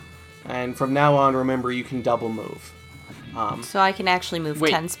sense. And from now on, remember, you can double move. So I can actually move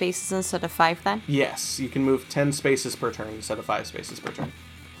Wait. 10 spaces instead of 5 then? Yes, you can move 10 spaces per turn instead of 5 spaces per turn.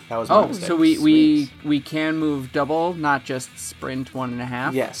 That was my Oh, mistake. so we can move double, not just sprint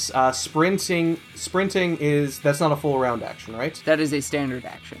 1.5. Yes, sprinting that's not a full round action, right? That is a standard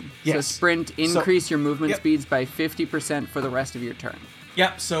action. So Yes. sprint, increase your movement Yep. speeds by 50% for the rest of your turn.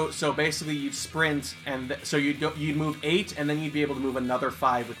 Yep. So basically, you'd sprint, and so you'd move 8, and then you'd be able to move another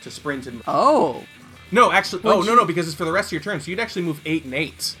 5 to sprint and. Oh. No, actually, Would no, because it's for the rest of your turn. So you'd actually move 8 and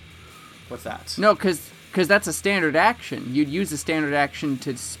 8. With that. No, because that's a standard action. You'd use a standard action to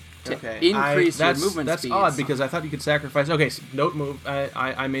increase your movement That's speeds. odd because I thought you could sacrifice. Okay, so note move.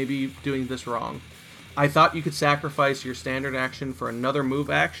 I may be doing this wrong. I thought you could sacrifice your standard action for another move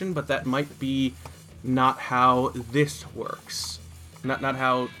action, but that might be not how this works. Not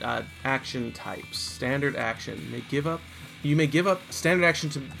how action types. Standard action may give up. You may give up standard action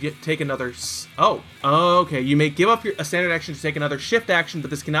to take another. Okay. You may give up a standard action to take another shift action,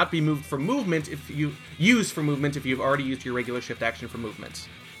 but this cannot be moved for movement if you use for movement if you've already used your regular shift action for movement.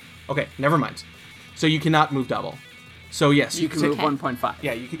 Okay, never mind. So you cannot move double. So yes, you can move Okay. 1.5.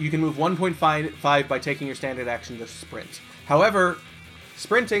 Yeah, you can move 1.5 by taking your standard action to sprint. However,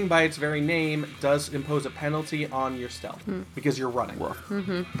 sprinting by its very name does impose a penalty on your stealth because you're running.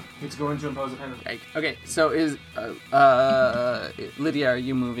 It's going to impose a penalty. Right. Okay, so is Lydia, are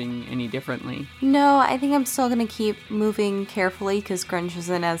you moving any differently? No, I think I'm still gonna keep moving carefully because Grunge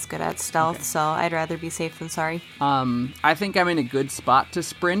isn't as good at stealth, so I'd rather be safe than sorry. I think I'm in a good spot to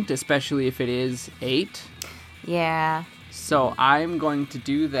sprint, especially if it is 8. Yeah. So I'm going to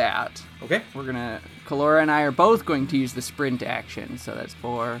do that. Okay. Kalora and I are both going to use the sprint action. So that's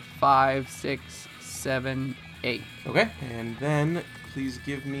 4, 5, 6, 7, 8. Okay. And then please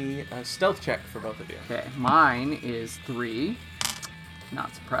give me a stealth check for both of you. Okay, mine is 3.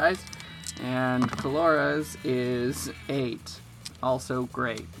 Not surprised. And Kalora's is 8. Also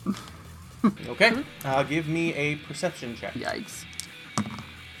great. Okay. Give me a perception check. Yikes.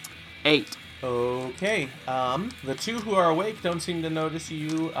 8. Okay. The two who are awake don't seem to notice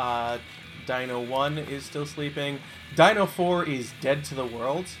you. Dino 1 is still sleeping. Dino 4 is dead to the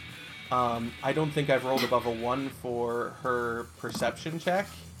world. I don't think I've rolled above a 1 for her perception check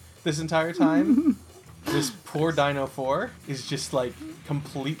this entire time. This poor Dino 4 is just, like,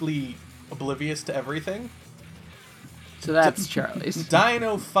 completely oblivious to everything. So that's Charlie's.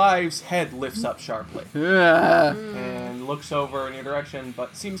 Dino 5's head lifts up sharply Ugh. and looks over in your direction,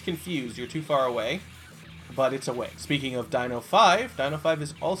 but seems confused. You're too far away, but it's awake. Speaking of Dino 5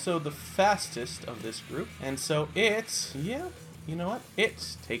 is also the fastest of this group, and so it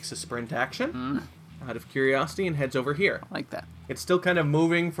takes a sprint action out of curiosity and heads over here. Like that. It's still kind of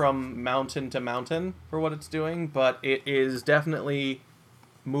moving from mountain to mountain for what it's doing, but it is definitely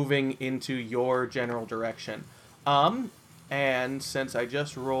moving into your general direction. And since I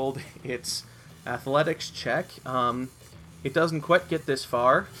just rolled its athletics check, it doesn't quite get this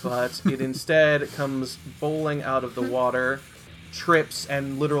far, but it instead comes bowling out of the water, trips,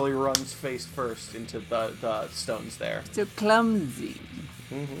 and literally runs face first into the stones there. So clumsy.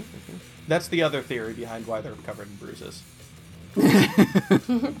 That's the other theory behind why they're covered in bruises.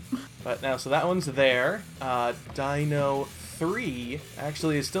 But now, so that one's there. Dino 3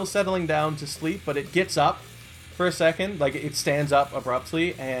 actually is still settling down to sleep, but it gets up for a second. Like, it stands up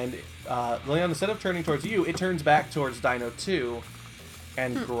abruptly, and Leon, instead of turning towards you, it turns back towards Dino 2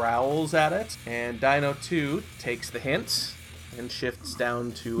 and growls at it. And Dino 2 takes the hint and shifts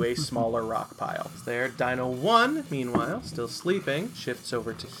down to a smaller rock pile. There, Dino 1, meanwhile, still sleeping, shifts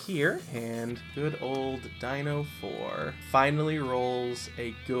over to here, and good old Dino 4 finally rolls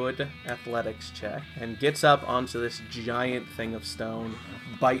a good athletics check and gets up onto this giant thing of stone,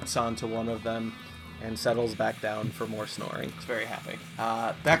 bites onto one of them, and settles back down for more snoring. It's very happy.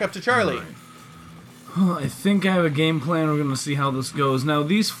 Back up to Charlie. I think I have a game plan. We're going to see how this goes. Now,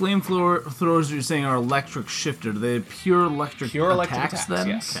 these flamethrowers you're saying are electric shifted. Are they pure electric attacks then?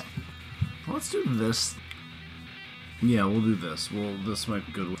 Yes. Okay. Well, let's do this. Yeah, we'll do this. This might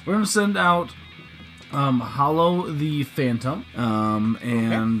be good. We're going to send out Hollow the Phantom,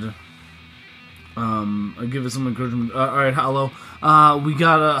 and I'll give it some encouragement. All right, Hollow. We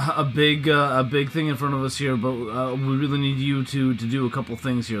got a big thing in front of us here, but we really need you to do a couple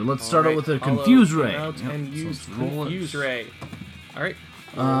things here. Let's start out with a Confuse Ray. And use Confuse Ray. All right.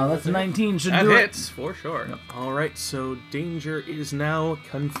 That's a 19. Should That do hits, for sure. Yep. All right, so Danger is now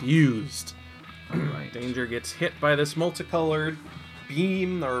confused. All right. Danger gets hit by this multicolored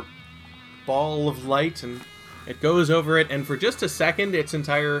beam or ball of light, and it goes over it, and for just a second, its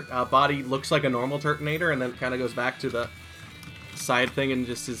entire body looks like a normal Turtonator, and then kind of goes back to the side thing and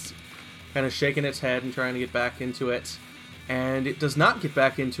just is kind of shaking its head and trying to get back into it. And it does not get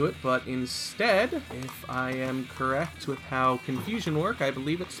back into it, but instead, if I am correct with how confusion work, I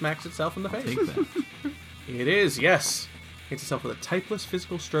believe it smacks itself in the face. Take that. It is, yes. Hits itself with a typeless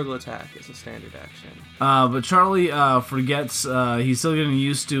physical struggle attack as a standard action. But Charlie forgets he's still getting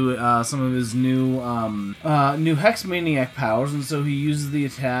used to some of his new Hex Maniac powers, and so he uses the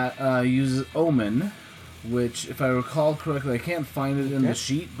attack, uses Omen, which, if I recall correctly, I can't find it in the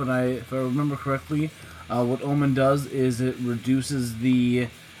sheet, but if I remember correctly, what Omen does is it reduces the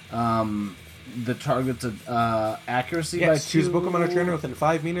target's accuracy by 2. Choose a Pokemon or trainer within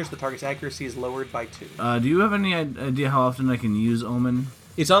 5 meters. The target's accuracy is lowered by 2. Do you have any idea how often I can use Omen?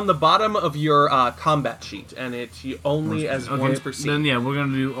 It's on the bottom of your combat sheet, and it's only as once per scene. Then, yeah, we're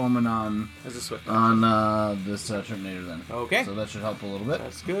going to do Omen on As a Swift. this Turtonator then. Okay. So that should help a little bit.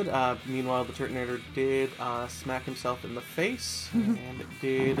 That's good. Meanwhile, the Turtonator did smack himself in the face, and it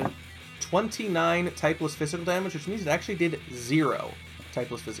did 29 typeless physical damage, which means it actually did 0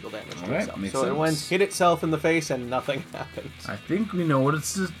 typeless physical damage to Alright, itself. makes So it sense. went, hit itself in the face, and nothing happened. I think we know what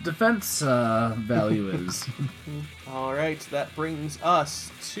its defense value is. All right, that brings us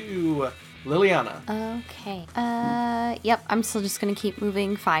to Liliana. Okay. Yep, I'm still just gonna keep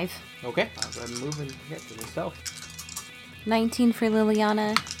moving 5. Okay, I'll go ahead and move and hit with yourself. 19 for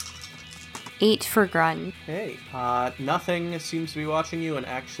Liliana. 8 for Grun. Okay, nothing seems to be watching you, and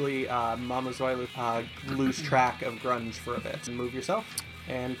actually, Mama Zoilu lose track of Grunge for a bit. Move yourself.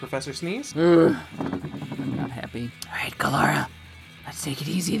 And Professor Sneeze. I'm not happy. All right, Kalara, let's take it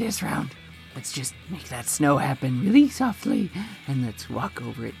easy this round. Let's just make that snow happen really softly, and let's walk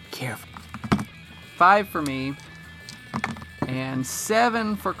over it carefully. 5 for me, and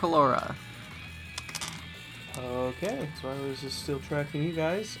 7 for Kalora. Okay, so I was just still tracking you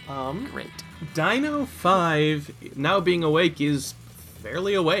guys. Great. Dino 5, now being awake, is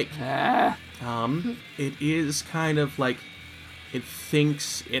fairly awake. It is kind of like it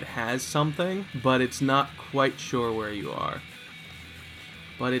thinks it has something, but it's not quite sure where you are.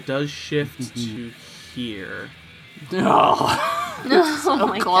 But it does shift to here. Oh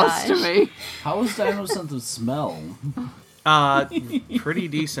my Close gosh. to me. How is Dino's sense of smell? Pretty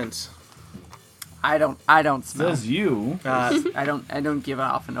decent. I don't smell. Says you. I don't give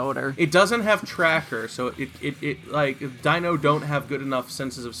off an odor. It doesn't have tracker, so it like Dino don't have good enough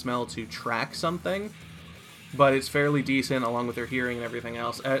senses of smell to track something, but it's fairly decent along with their hearing and everything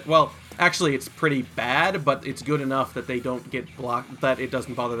else. Well, actually, it's pretty bad, but it's good enough that they don't get blocked, that it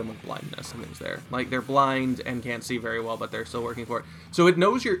doesn't bother them with blindness and things there. Like, they're blind and can't see very well, but they're still working for it. So it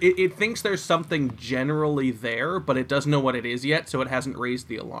knows it thinks there's something generally there, but it doesn't know what it is yet, so it hasn't raised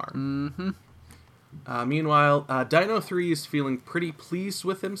the alarm. Mm-hmm. Meanwhile, Dino 3 is feeling pretty pleased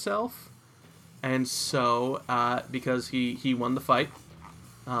with himself, and so, because he won the fight,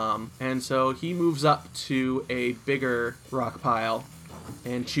 and so he moves up to a bigger rock pile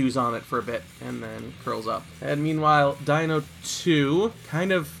and chews on it for a bit, and then curls up. And meanwhile, Dino 2,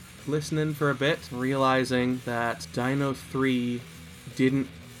 kind of listening for a bit, realizing that Dino 3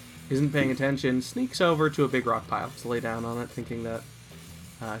 isn't paying attention, sneaks over to a big rock pile to lay down on it, thinking that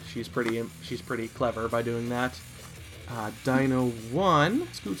she's pretty clever by doing that. Dino 1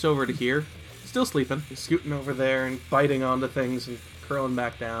 scoots over to here, still sleeping. He's scooting over there and biting onto things and curling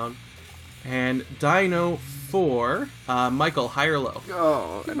back down. And Dino 4, Michael, high or low?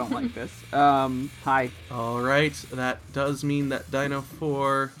 Oh, I don't like this. Hi. Alright, that does mean that Dino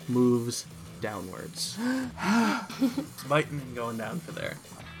 4 moves downwards. Biting and going down for there.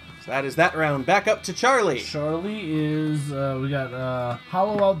 So that is that round. Back up to Charlie. Charlie is, we got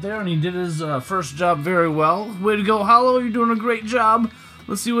Hollow out there, and he did his first job very well. Way to go, Hollow, you're doing a great job.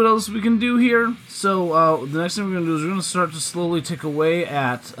 Let's see what else we can do here. So, the next thing we're going to do is we're going to start to slowly tick away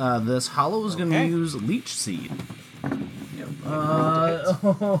at this. Hollow is going to use Leech Seed. Oh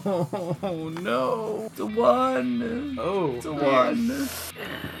no. It's a 1. Oh. It's a 1.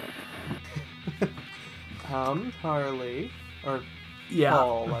 Harley, or Yeah.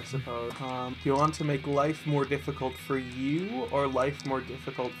 Paul, I suppose. Do you want to make life more difficult for you, or life more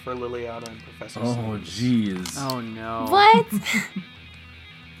difficult for Liliana and Professor Oh, Sneeze? jeez. Oh no. What?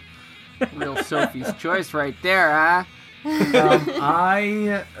 Real Sophie's choice right there, huh?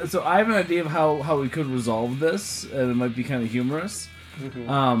 I have an idea of how we could resolve this, and it might be kind of humorous. Okay,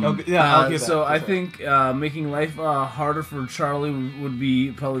 yeah, I'll hear that, So for I sure. think making life harder for Charlie would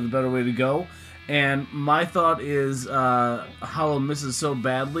be probably the better way to go. And my thought is Hollow misses so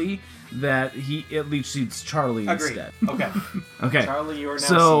badly that it leech seeds Charlie instead. Okay. Okay. Charlie, you are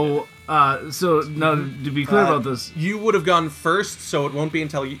now so now to be clear about this, you would have gone first, so it won't be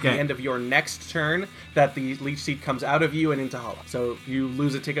until the end of your next turn that the leech seed comes out of you and into Hollow. So you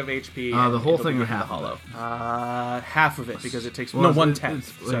lose a tick of HP. the whole thing or half Hollow? Half of it, because it takes Well, 1/10.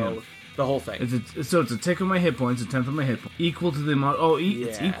 So the whole thing. It's a tick of my hit points, a tenth of my hit points, equal to the amount.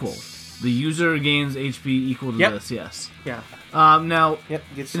 It's equal. The user gains HP equal to this. Yes. Yeah. Now,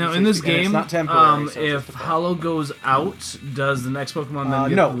 It's in this game, it's not temporary, so if Hollow goes out, does the next Pokemon then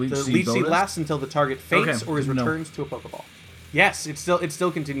get no, the Leech the Seed Leech Seed bonus? lasts until the target faints Okay, or is no. returned to a Pokeball. Yes, it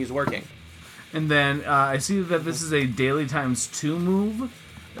still continues working. And then I see that this is a daily ×2 move.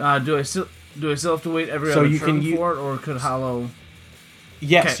 Do I still have to wait every So other you turn can for it, or could Hollow?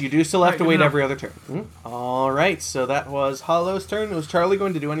 Yes, Okay. you do still have to Alright, wait good every other turn. All right, so that was Hollow's turn. Was Charlie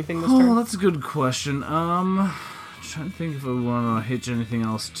going to do anything this Oh, turn? that's a good question. Trying to think if I want to hitch anything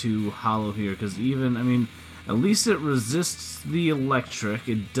else to Hollow here, because at least it resists the electric.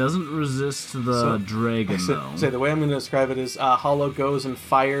 It doesn't resist the dragon, though. So the way I'm going to describe it is Hollow goes and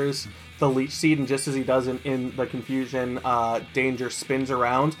fires the Leech Seed, and just as he does in the confusion, Danger spins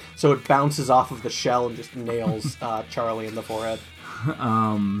around, so it bounces off of the shell and just nails Charlie in the forehead.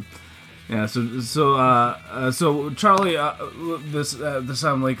 Yeah. So Charlie, this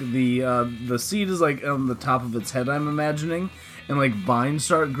time like the seed is like on the top of its head, I'm imagining, and like vines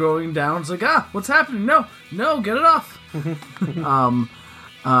start growing down. It's like, what's happening? No, get it off.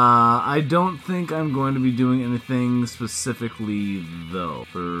 I don't think I'm going to be doing anything specifically though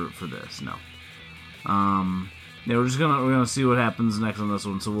for this. No. Yeah, we're gonna see what happens next on this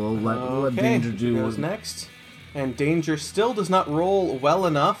one. So we'll let Danger do. Goes next, and Danger still does not roll well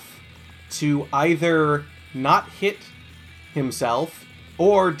enough to either not hit himself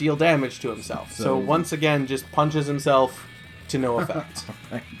or deal damage to himself. So once again, just punches himself to no effect.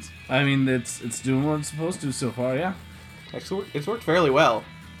 Right. I mean, it's doing what it's supposed to so far. Yeah. Actually, it's worked fairly well.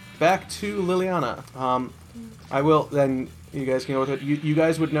 Back to Liliana. I will then. You guys can go with it. You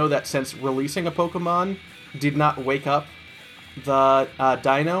guys would know that since releasing a Pokemon did not wake up the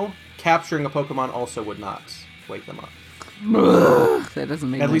Dino, capturing a Pokemon also would not wake them up. That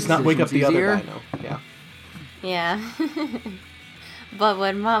doesn't make At least not wake up the easier. other Dino. Yeah. Yeah. But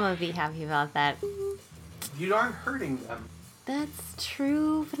would Mama be happy about that? You aren't hurting them. That's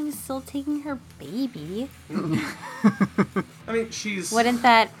true, but I'm still taking her baby. I mean, she's. Wouldn't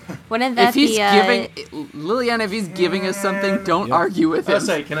that If he's be giving Liliana, if he's giving us something, don't argue with him. I'll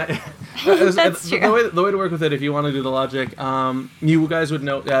say, can I? That's true. The way to work with it, if you want to do the logic, you guys would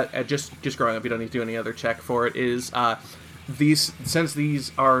know that just growing up, you don't need to do any other check for it. Is since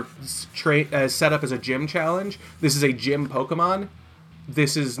these are set up as a gym challenge, this is a gym Pokemon.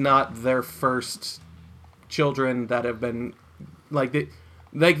 This is not their first children that have been they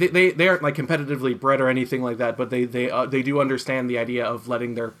aren't like competitively bred or anything like that, but they do understand the idea of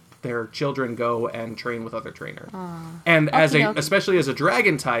letting their children go and train with other trainers. And especially as a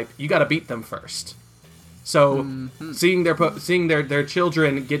dragon type, you got to beat them first. So seeing their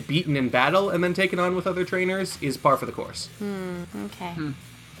children get beaten in battle and then taken on with other trainers is par for the course. Okay.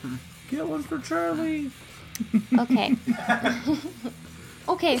 Get one for Charlie. Okay.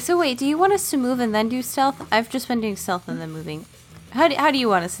 Okay, so wait, do you want us to move and then do stealth? I've just been doing stealth and then moving. How do you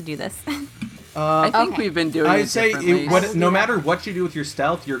want us to do this? I think Okay. we've been doing I'd it say differently. no matter what you do with your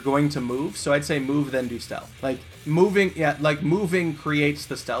stealth, you're going to move. So I'd say move then do stealth. Moving creates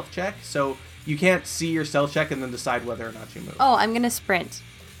the stealth check. So you can't see your stealth check and then decide whether or not you move. Oh, I'm gonna sprint.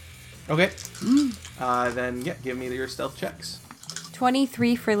 Okay. Then give me your stealth checks.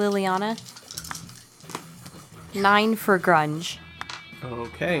 23 for Liliana. 9 for Grunge.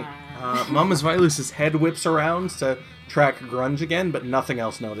 Okay. Mama's Vilus's head whips around to track Grunge again, but nothing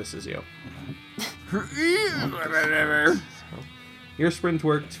else notices you. Your sprint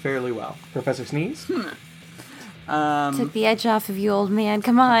worked fairly well. Professor Sneeze? Took the edge off of you, old man.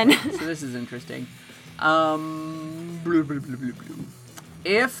 Come on. So this is interesting. If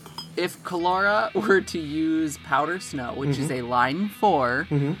Kalora were to use Powder Snow, which is a line 4,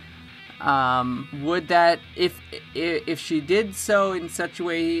 would that if she did so in such a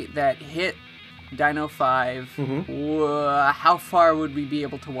way that hit Dino 5, how far would we be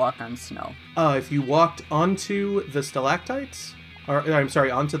able to walk on snow? If you walked onto the stalactites,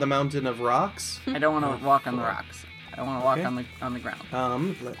 onto the mountain of rocks. I don't want to walk on the rocks. I want to walk on the ground.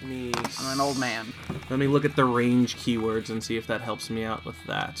 Let me. I'm an old man. Let me look at the range keywords and see if that helps me out with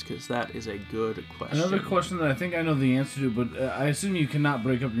that, because that is a good question. Another question that I think I know the answer to, but I assume you cannot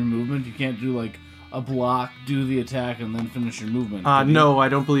break up your movement. You can't do like a block, do the attack, and then finish your movement. No, I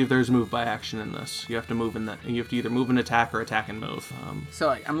don't believe there's move by action in this. You have to move in that. You have to either move and attack or attack and move. So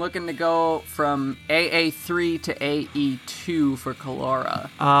like, I'm looking to go from AA3 to AE2 for Kalora.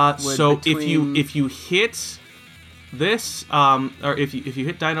 So between- if you hit this, or if you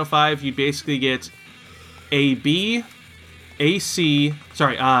hit Dino 5, you basically get AB, AC.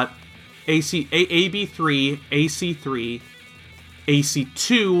 Sorry, AC, AB3, AC3,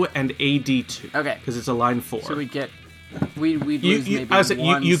 AC2, and AD2. Okay. Because it's a line 4. So we'd lose maybe I was saying,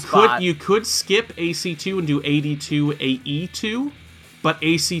 one you spot. could skip AC2 and do AD2, AE2, but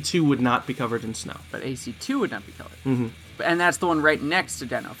AC2 would not be covered in snow. But AC2 would not be covered. Mm-hmm. And that's the one right next to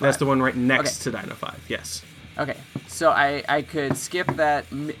Dino 5. That's the one right next to Dino 5. Yes. Okay, so I could skip that,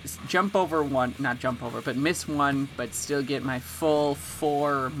 jump over one, not jump over, but miss one, but still get my full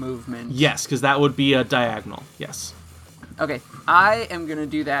 4 movement. Yes, because that would be a diagonal. Yes. Okay, I am going to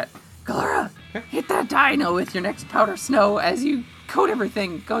do that. Kalora, hit that dino with your next powder snow as you coat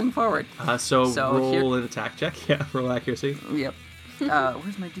everything going forward. So roll here- an attack check. Yeah, roll accuracy. Yep.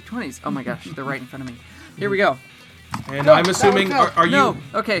 Where's my d20s? Oh my gosh, they're right in front of me. Here we go. And I'm assuming, are you... No,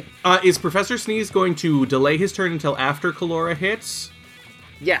 okay. Is Professor Sneeze going to delay his turn until after Kalora hits?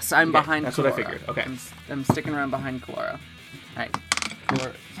 Yes, I'm Okay, behind that's Kalora. what I figured. Okay. I'm sticking around behind Kalora. Alright.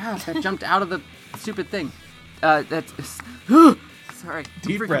 Kalora. Yeah, that jumped out of the stupid thing. That's... Sorry, I'm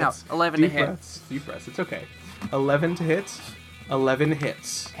Deep freaking breaths. out. 11 Deep to hit. breaths. Deep breaths. It's okay. 11 to hit. 11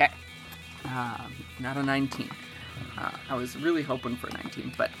 hits. Heck. Not a 19. I was really hoping for a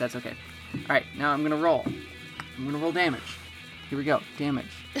 19, but that's okay. Alright, now I'm gonna roll. I'm gonna roll damage. Here we go. Damage.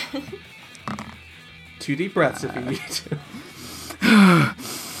 2 deep breaths if you need to.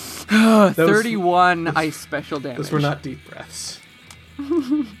 31 ice special damage. Those were not deep breaths.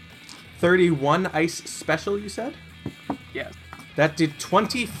 31 ice special, you said? Yes. That did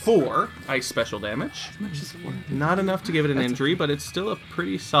 24 ice special damage. Not enough to give it an injury, but it's still a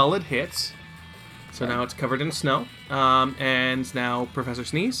pretty solid hit. So now it's covered in snow. And now Professor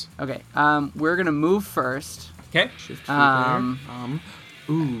Sneeze. Okay, we're gonna move first. Okay. Shift there. You're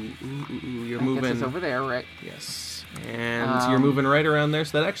I moving. guess it's over there, right? Yes. And you're moving right around there,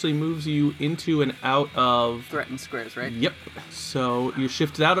 so that actually moves you into and out of... Threatened squares, right? Yep. So you're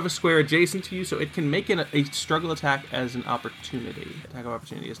shifted out of a square adjacent to you, so it can make a struggle attack as an opportunity. Attack of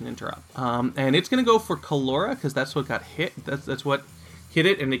opportunity as an interrupt. And it's going to go for Kalora, because that's what got hit. That's what hit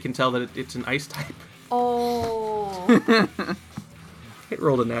it, and it can tell that it's an ice type. Oh. It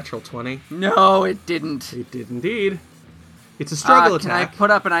rolled a natural 20. No, it didn't. It did indeed. It's a struggle Can I attack.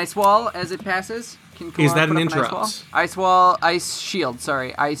 put up an ice wall as it passes? Can Is Kalora that put an up interrupt? Ice wall, ice shield,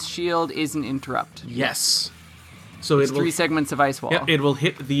 sorry. Ice shield is an interrupt. Yes. So It's it will... 3 segments of ice wall. Yep, it will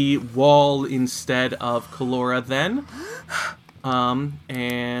hit the wall instead of Kalora then.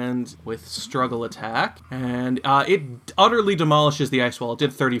 And with struggle attack. And it utterly demolishes the ice wall. It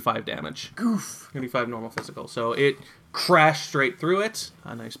did 35 damage. Goof. 35 normal physical. So it crashed straight through it.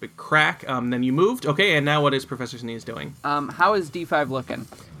 A nice big crack. Then you moved. Okay, and now what is Professor Sneeze doing? How is D5 looking?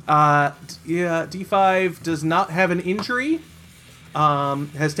 Yeah, D5 does not have an injury.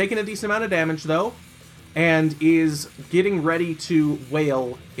 Has taken a decent amount of damage, though. And is getting ready to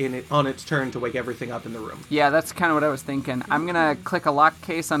wail on its turn to wake everything up in the room. Yeah, that's kind of what I was thinking. I'm gonna click a lock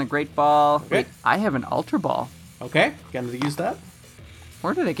case on a great ball. Okay. Wait, I have an ultra ball. Okay, gonna use that.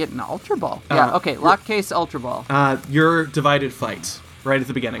 Where did I get an ultra ball? Yeah, okay, lock case, ultra ball. Your divided fight, right at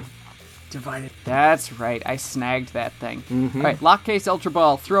the beginning. Divided. That's right, I snagged that thing. All right, lock case, ultra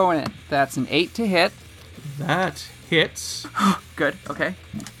ball, throw in it. That's an 8 to hit. That hits. Good, okay.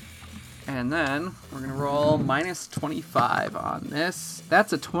 And then we're gonna roll minus 25 on this.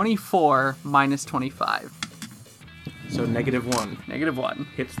 That's a 24 minus 25. So -1. -1.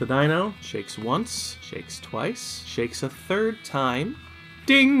 Hits the dino, shakes once, shakes twice, shakes a third time.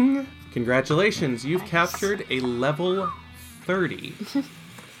 Ding! Congratulations, you've captured a level 30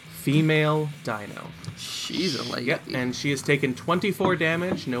 female dino. She's a lady. Yep, and she has taken 24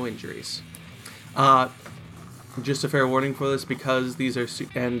 damage, no injuries. Just a fair warning for this, because these are,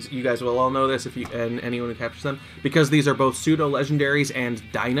 and you guys will all know this if you, and anyone who captures them, because these are both pseudo legendaries and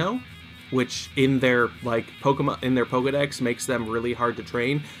dino, which in their Pokemon, in their Pokedex makes them really hard to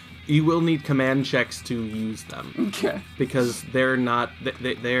train. You will need command checks to use them. Okay. Because they're not,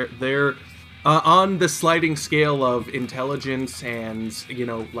 they're on the sliding scale of intelligence and,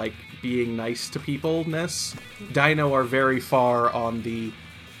 being nice to people-ness. Dino are very far on the,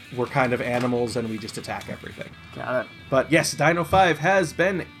 we're kind of animals and we just attack everything. Got it. But yes, Dino 5 has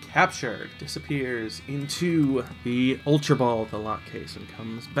been captured. Disappears into the Ultra Ball, the lock case, and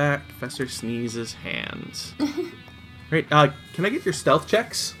comes back Professor Sneeze's hands. Great. Can I get your stealth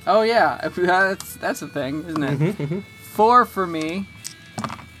checks? Oh yeah, that's a thing, isn't it? 4 for me,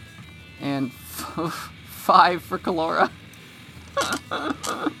 and 5 for Kalora.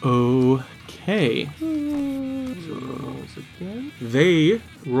 Okay. So rolls again. They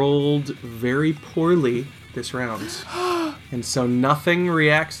rolled very poorly this round. And so nothing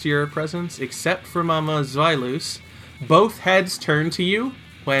reacts to your presence except for Mama Zwilus. Both heads turn to you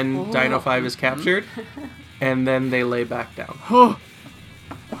when Dino 5 is captured, and then they lay back down.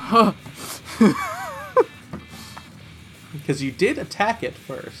 Because you did attack it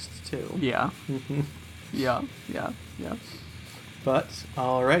first, too. Yeah. Yeah. But,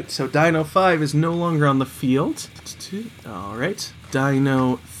 alright, so Dino 5 is no longer on the field. Alright,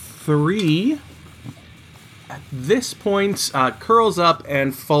 Dino 3, at this point, curls up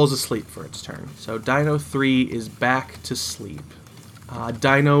and falls asleep for its turn. So Dino 3 is back to sleep.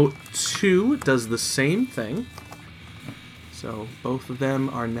 Dino 2 does the same thing. So both of them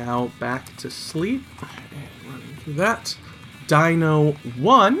are now back to sleep. And running through that. Dino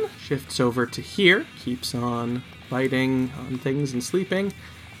 1 shifts over to here, keeps on biting on things and sleeping.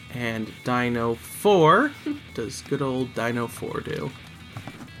 And Dino 4 does good old Dino 4 do.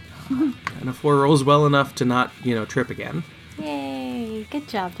 Dino 4 rolls well enough to not, trip again. Yay! Good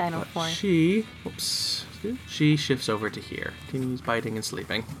job, Dino 4. She shifts over to here, continues biting and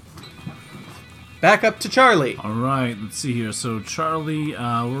sleeping. Back up to Charlie. All right, let's see here. So Charlie,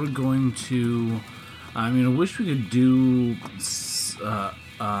 we're going to. I wish we could do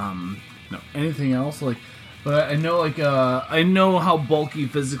anything else but I know I know how bulky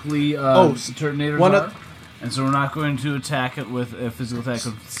physically Turtonators are. And so we're not going to attack it with a physical attack.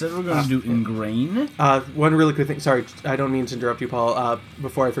 Instead, we're going to do Ingrain. One really quick thing. Sorry, I don't mean to interrupt you, Paul.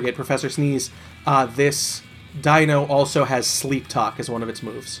 Before I forget, Professor Sneeze, this Dino also has Sleep Talk as one of its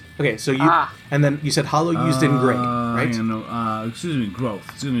moves. Okay, so you... And then you said Hollow used Ingrain, right? Excuse me, Growth.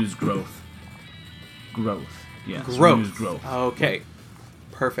 It's going to use Growth. Growth. Yeah, Growth. Growth. Okay,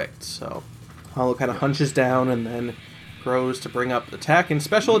 perfect. So Hollow kind of hunches down and then grows to bring up attack and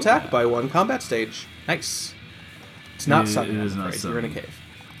special attack by 1 combat stage. Nice. It's not sunny. It is not right? sunny. You're in a cave.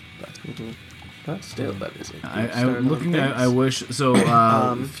 But still, that is it. I'm looking at. I wish so.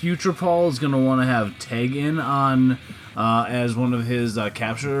 Future Paul is going to want to have Tag in on as one of his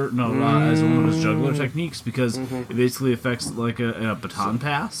capture. No, as one of his juggler techniques because it basically affects like a baton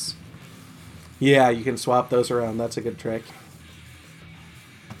pass. Yeah, you can swap those around. That's a good trick.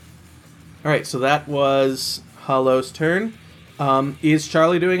 All right, so that was Hollow's turn. Is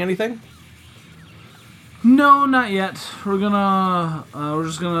Charlie doing anything? No, not yet. We're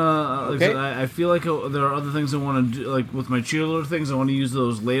just gonna. Okay. I feel like there are other things I want to do, like with my cheerleader things. I want to use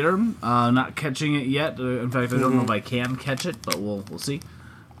those later. Not catching it yet. In fact, I don't know if I can catch it, but we'll see.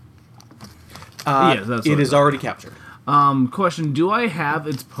 It is already captured. Question: do I have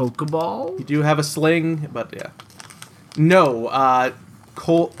its Pokeball? You do have a sling, but yeah. No.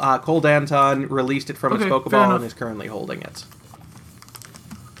 Cold Anton released it from its Pokeball and is currently holding it.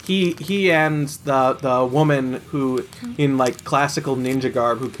 He and the woman who, in like classical ninja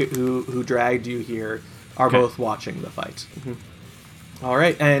garb, who dragged you here, are both watching the fight. Mm-hmm. All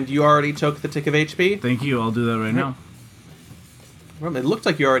right, and you already took the tick of HP. Thank you. I'll do that right now. Well, it looked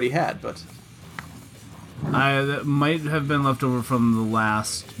like you already had, but that might have been left over from the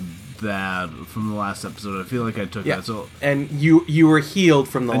last episode. I feel like I took that. So and you were healed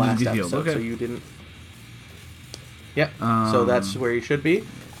from the last healed. episode, Okay. so you didn't. Yep. So that's where you should be.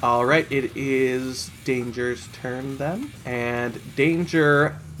 All right, it is Danger's turn then, and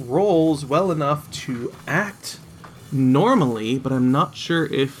Danger rolls well enough to act normally, but I'm not sure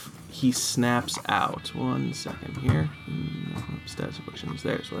if he snaps out. 1 second here. Status afflictions.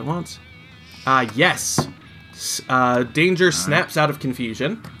 There's what I want. Yes. Danger snaps out of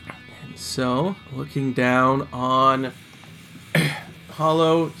confusion. And so, looking down on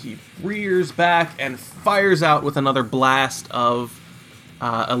Hollow, he rears back and fires out with another blast of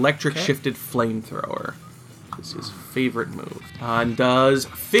electric shifted flamethrower. This is his favorite move. And does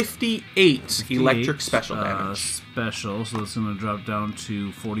 58 electric special damage. So it's going to drop down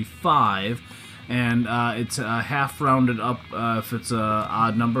to 45. And it's half rounded up if it's an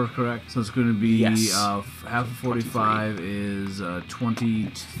odd number, correct? So it's going to be half of 45 is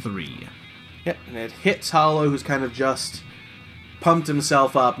 23. Yep, and it hits Hollow, who's kind of just pumped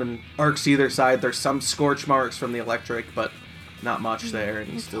himself up and arcs either side. There's some scorch marks from the electric, but not much there,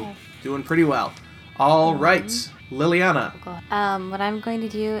 and he's still doing pretty well. All right, Liliana. What I'm going to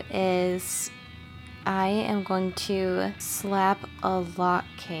do is I am going to slap a lock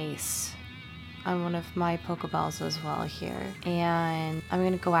case one of my Pokeballs as well here. And I'm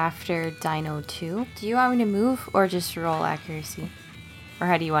going to go after Dino 2. Do you want me to move or just roll accuracy? Or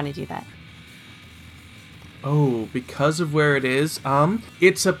how do you want to do that? Oh, because of where it is,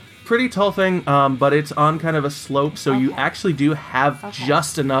 it's a pretty tall thing, but it's on kind of a slope, so you Okay. actually do have Okay.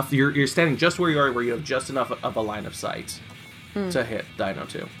 just enough. You're standing just where you are, where you have just enough of a line of sight to hit Dino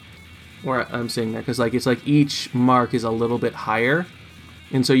 2. Where I'm seeing that, because it's like each mark is a little bit higher,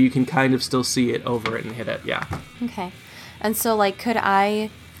 and so you can kind of still see it over it and hit it. Yeah. Okay. And so, like, could I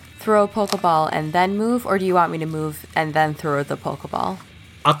throw a Pokeball and then move, or do you want me to move and then throw the Pokeball?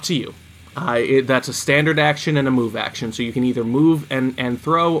 Up to you. That's a standard action and a move action, so you can either move and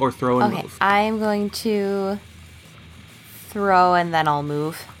throw, or throw and Okay, move. I'm going to throw and then I'll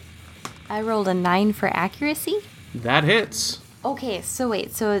move. I rolled a 9 for accuracy. That hits. Okay, so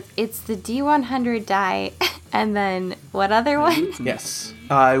wait, so it's the D100 die, and then what other one? Yes.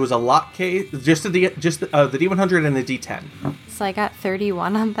 It was a lock case, just the D100 and the D10. So I got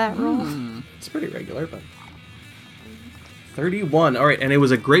 31 on that roll. It's pretty regular, but 31. All right, and it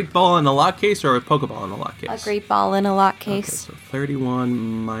was a great ball in the lock case or a Pokeball in the lock case? A great ball in a lock Okay, case. so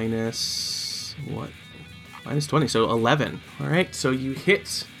 31 minus what? Minus 20, so 11. All right, so you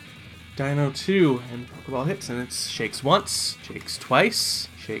hit Dino 2, and Pokeball hits, and it shakes once, shakes twice,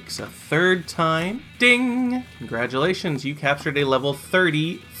 shakes a third time. Ding! Congratulations, you captured a level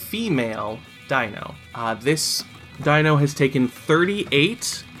 30 female Dino. This Dino has taken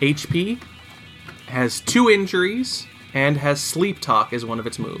 38 HP, has 2 injuries, and has Sleep Talk as one of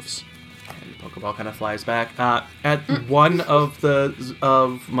its moves. And Pokeball kind of flies back. At one of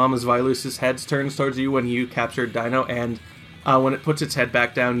Mama's Vilus's heads turns towards you when you captured Dino, and when it puts its head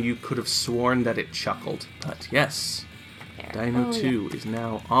back down, you could have sworn that it chuckled. But yes, There. Dino Oh, 2 is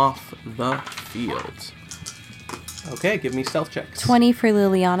now off the field. Okay, give me stealth checks. 20 for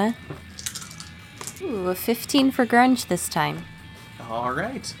Liliana. Ooh, a 15 for Grunge this time. All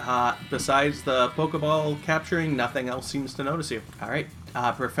right. Besides the Pokeball capturing, nothing else seems to notice you. All right.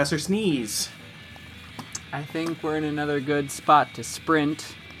 Professor Sneeze. I think we're in another good spot to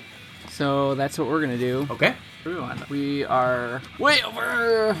sprint. So that's what we're going to do. Okay. Everyone, we are way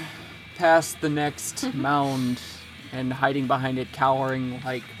over past the next mound and hiding behind it, cowering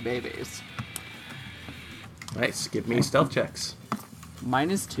like babies. Nice. Give me stealth checks.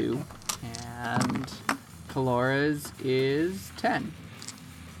 Mine is 2, and Kalora's is 10.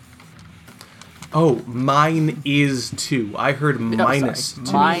 Oh, mine is 2. I heard minus sorry.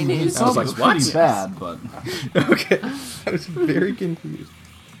 2. Mine It is sounds like, like what? pretty bad, but Okay. I was very confused.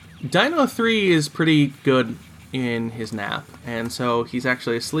 Dino 3 is pretty good in his nap, and so he's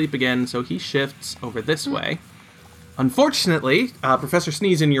actually asleep again, so he shifts over this way. Unfortunately, Professor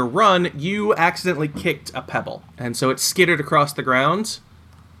Sneeze, in your run, you accidentally kicked a pebble, and so it skittered across the ground.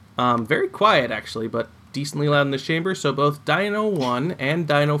 Very quiet, actually, but decently loud in this chamber, so both Dino 1 and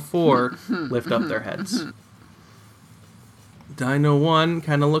Dino 4 lift up their heads. Dino 1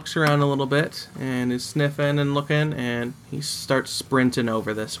 kind of looks around a little bit and is sniffing and looking, and he starts sprinting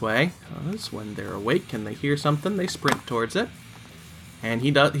over this way. Because when they're awake and they hear something, they sprint towards it. And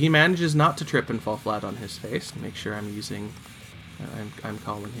he manages not to trip and fall flat on his face. Make sure I'm using... I'm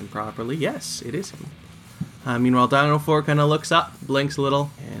calling him properly. Yes, it is him. Meanwhile, Dino 4 kind of looks up, blinks a little,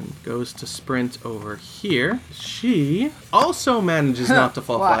 and goes to sprint over here. She also manages not to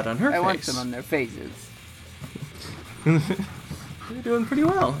fall Why? flat on her I want face. them on their faces. You're doing pretty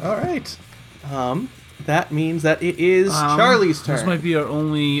well. All right. That means that it is Charlie's turn. this might be our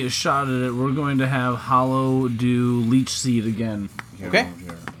only shot at it. We're going to have Hollow do Leech Seed again. Okay.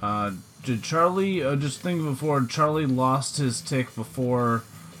 Did Charlie, just think before, Charlie lost his tick before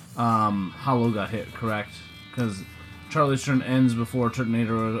Hollow got hit, correct? Because Charlie's turn ends before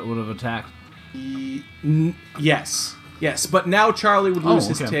Turtonator would have attacked. Yes. Yes, but now Charlie would lose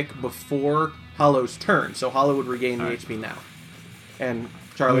his okay. tick before Hollow's turn, so Hollow would regain the HP now. And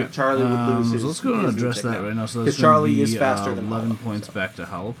Charlie would lose his So let's go and his address tick that now. right now. So that's Because Charlie gonna is be, faster than 11 Hollow, points so. back to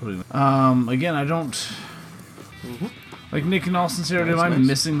Hollow. Again, I don't... Like, Nick, in all sincerity, That's am I nice.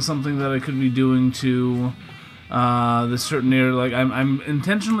 missing something that I could be doing to this certain area? Like, I'm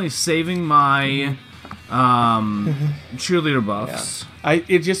intentionally saving my cheerleader buffs.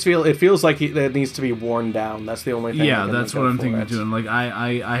 It feels like it needs to be worn down. That's the only thing. Yeah, I can that's think what of I'm for thinking it. of doing. Like,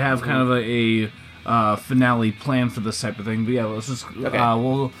 I have kind of a finale plan for this type of thing. But yeah, let's just we're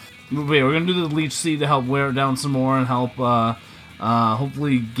gonna do the Leech Seed to help wear it down some more and help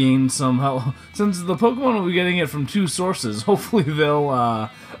hopefully gain some help. Since the Pokemon will be getting it from 2 sources, hopefully they'll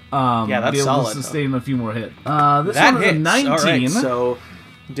that's be able solid, to sustain a few more hits. This That one is a hits. 19. All right, so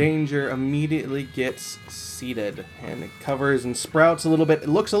Danger immediately gets seated, and it covers and sprouts a little bit. It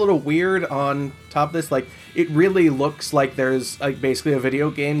looks a little weird on top of this. Like, it really looks like there's like basically a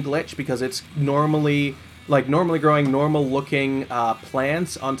video game glitch, because it's normally growing normal looking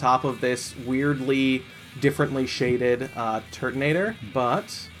plants on top of this weirdly differently shaded Turtonator.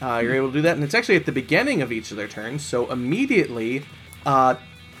 But you're able to do that, and it's actually at the beginning of each of their turns. So immediately,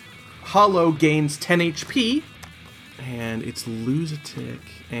 Hollow gains 10 HP. And it's lose a tick.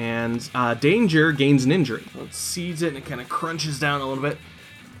 And Danger gains an injury. So it sees it and it kind of crunches down a little bit.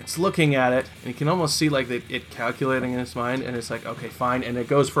 It's looking at it, and you can almost see like it calculating in its mind, and it's like, okay, fine. And it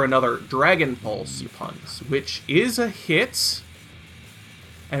goes for another Dragon Pulse puns, which is a hit.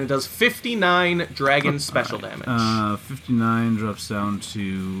 And it does 59 dragon special damage. 59 drops down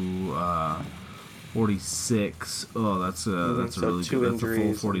to 46. Oh, that's a so really two good. That's a full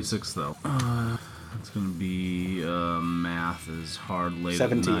injuries 46 though. It's gonna be math is hard late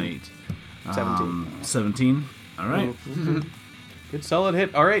 17. at night. 17. 17. All right. Good solid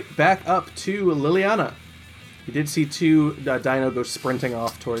hit. All right, back up to Liliana. You did see two Dino go sprinting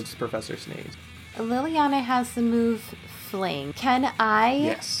off towards Professor Sneeze. Liliana has the move Fling. Can I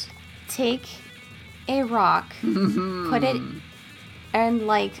Yes. take a rock, put it, and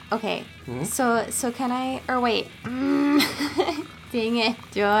like, okay, so can I, or wait, dang it,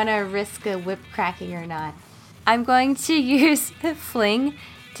 do I want to risk a whip cracking or not? I'm going to use Fling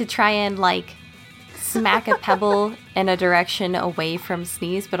to try and like smack a pebble in a direction away from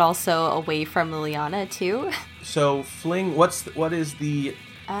Sneeze, but also away from Liliana too. So Fling, what is the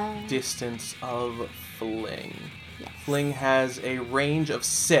distance of Fling? Yes. Fling has a range of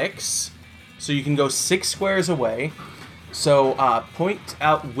 6, so you can go 6 squares away. So point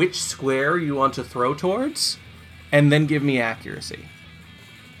out which square you want to throw towards, and then give me accuracy.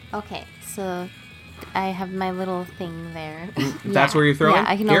 Okay, so I have my little thing there. That's where you're throwing? Yeah,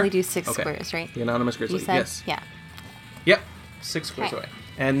 I can Here? only do 6 Okay. squares, right? The Anonymous Grizzly, You said? yes. Yeah. Yep, 6 squares Okay. away.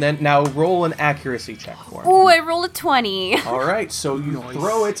 And then now roll an accuracy check for me. Oh, I rolled a 20. All right, so you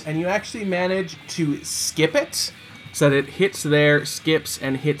throw it, and you actually manage to skip it, so that it hits there, skips,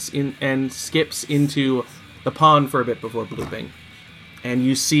 and skips into the pond for a bit before blooping. And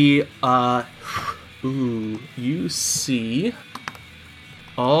you see, you see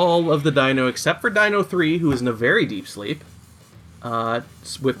all of the Dino except for Dino 3, who is in a very deep sleep,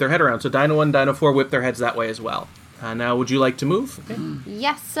 whip their head around. So Dino 1, Dino 4 whip their heads that way as well. Now, would you like to move? Okay.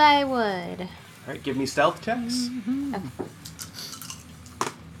 Yes, I would. All right, give me stealth checks.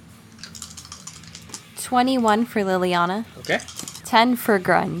 21 for Liliana, Okay. 10 for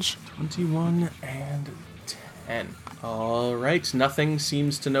Grunge. 21 and 10. All right, nothing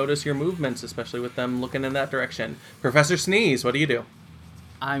seems to notice your movements, especially with them looking in that direction. Professor Sneeze, what do you do?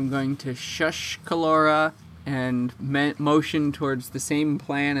 I'm going to shush Kalora and motion towards the same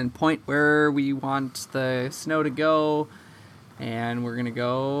plan and point where we want the snow to go. And we're going to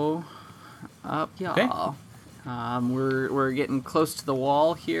go up, y'all. We're getting close to the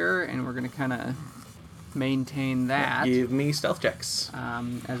wall here, and we're going to kind of maintain that Give me stealth checks.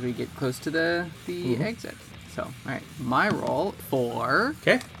 as we get close to the exit. So, all right, my roll 4,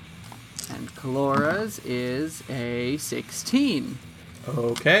 Okay. and Kalora's is a 16.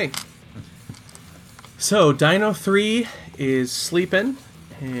 Okay. So, Dino 3 is sleeping,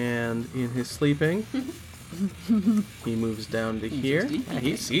 and in his sleeping, he moves down to here. sleeping. Yeah,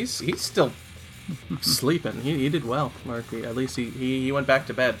 he's still sleeping. He did well, Marky. At least he went back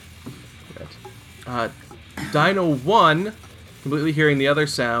to bed. Good. Dino 1, completely hearing the other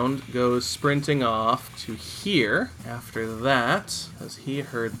sound, goes sprinting off to here. After that, as he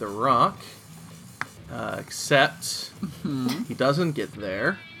heard the rock, except he doesn't get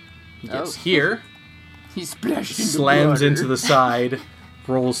there. He gets here, He splashed into slams water. into the side,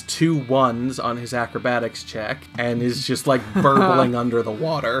 rolls 2 1s on his acrobatics check, and is just like burbling under the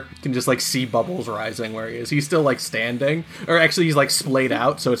water. You can just like see bubbles rising where he is. He's still like standing, or actually he's like splayed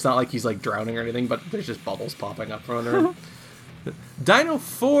out, so it's not like he's like drowning or anything, but there's just bubbles popping up from under him. Dino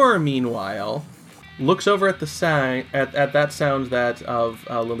 4, meanwhile, looks over at the sound at that sound that of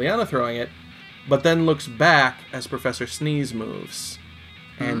Liliana throwing it, but then looks back as Professor Sneeze moves.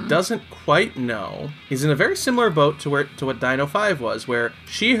 And doesn't quite know. He's in a very similar boat to what Dino 5 was, where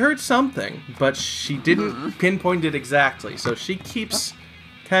she heard something, but she didn't pinpoint it exactly. So she keeps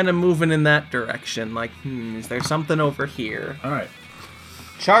kind of moving in that direction, like, is there something over here? All right.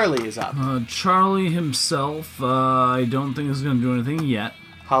 Charlie is up. Charlie himself, I don't think is going to do anything yet.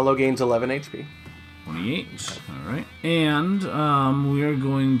 Hollow gains 11 HP. 28. All right. And we are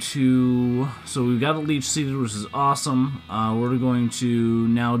going to... So we've got a leech seated, which is awesome. We're going to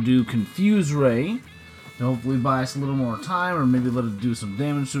now do Confuse Ray to hopefully buy us a little more time, or maybe let it do some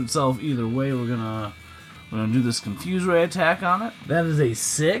damage to itself. Either way, we're gonna do this Confuse Ray attack on it. That is a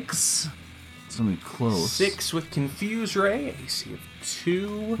 6. It's gonna be close. 6 with Confuse Ray, AC of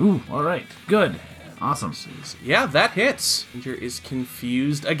 2. Ooh, all right, good, awesome. Yeah, that hits. Danger is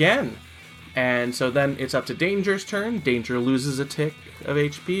confused again. And so then it's up to Danger's turn. Danger loses a tick of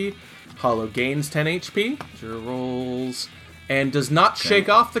HP. Hollow gains 10 HP. Danger rolls and does not shake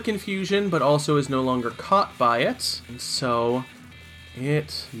off the confusion, but also is no longer caught by it. And so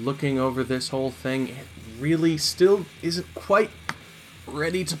it, looking over this whole thing, it really still isn't quite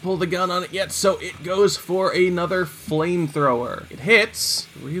ready to pull the gun on it yet, so it goes for another flamethrower. It hits.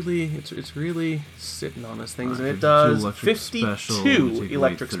 Really, it's really sitting on this thing, and it does 52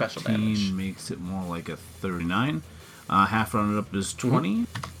 electric special damage. Makes it more like a 39. Half rounded up is 20.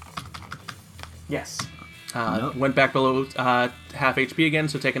 Yes. Nope. Went back below half HP again,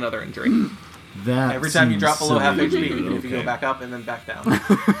 so take another injury. That Every time you drop below half silly, HP, even but if you go okay. back up and then back down.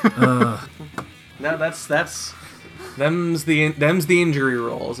 No, that's them's the injury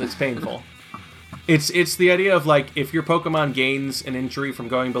rolls. It's painful. It's the idea of, like, if your Pokemon gains an injury from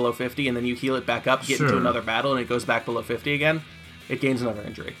going below 50 and then you heal it back up, get into another battle, and it goes back below 50 again, it gains another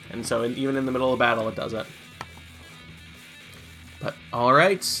injury. And so even in the middle of battle, it does it. But all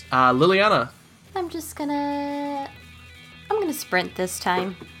right, Liliana. I'm gonna sprint this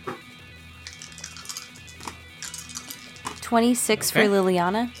time. 26 Okay. for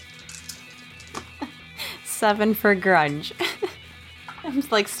Liliana. 7 for Grunge. I'm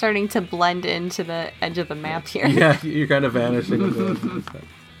just, like, starting to blend into the edge of the map here. Yeah, you're kind of vanishing.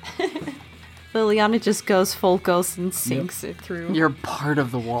 Liliana just goes full ghost and sinks it through. You're part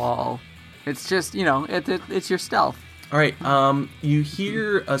of the wall. It's just, it's your stealth. All right, you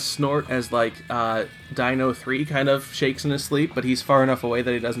hear a snort as, like, Dino 3 kind of shakes in his sleep, but he's far enough away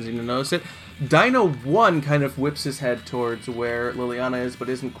that he doesn't seem to notice it. Dino 1 kind of whips his head towards where Liliana is, but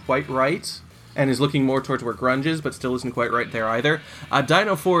isn't quite right, and is looking more towards where Grunge is, but still isn't quite right there either.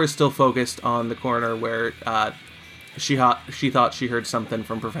 Dino 4 is still focused on the corner where she thought she heard something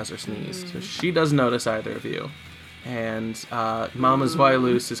from Professor Sneeze, so she doesn't notice either of you. And Mama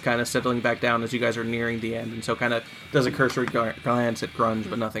Zwilus is kind of settling back down as you guys are nearing the end, and so kind of does a cursory glance at Grunge,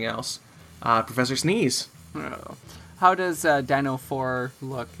 but nothing else. Professor Sneeze. Oh. How does Dino 4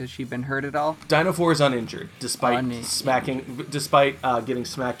 look? Has she been hurt at all? Dino 4 is uninjured, despite Uninjured. getting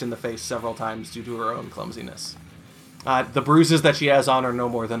smacked in the face several times due to her own clumsiness. The bruises that she has on are no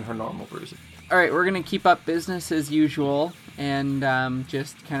more than her normal bruises. All right, we're going to keep up business as usual and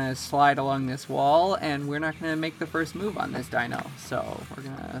just kind of slide along this wall, and we're not going to make the first move on this dino. So we're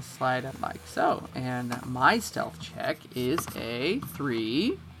going to slide up like so. And my stealth check is a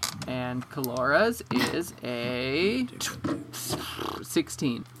 3, and Kalora's is a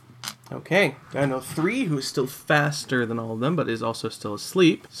 16. Okay, Dino 3, who is still faster than all of them, but is also still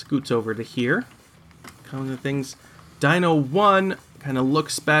asleep, scoots over to here. Comes to things. Dino 1 kind of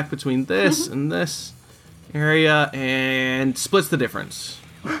looks back between this and this area and splits the difference.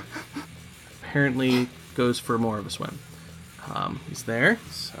 Apparently goes for more of a swim. He's there,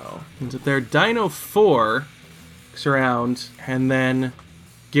 so ends up there. Dino 4 looks around and then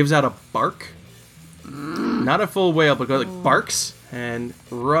gives out a bark. Not a full wail, but goes like barks and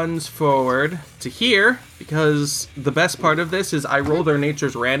runs forward to here, because the best part of this is I roll their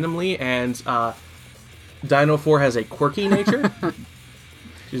natures randomly, and Dino 4 has a quirky nature.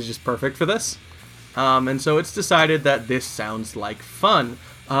 Which is just perfect for this. And so it's decided that this sounds like fun.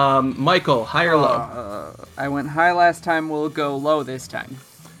 Michael, high or low? I went high last time, we'll go low this time.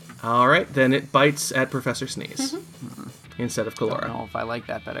 All right, then it bites at Professor Sneeze instead of I don't Kalora. know if I like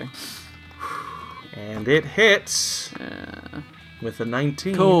that better. And it hits with a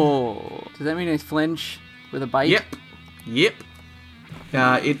 19. Cool. Does that mean I flinch with a bite? Yep.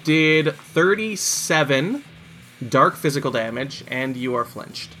 It did 37 dark physical damage, and you are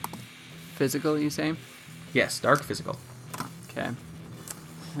flinched. Physical, you say? Yes, dark physical. Okay.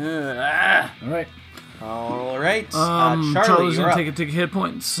 All right. All right. Charlie's Charlie, you're gonna up. take hit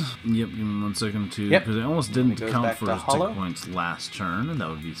points. Yep, give me 1 second too, Yep. because I almost didn't Goes count back for to his Hollow. tick points last turn, and that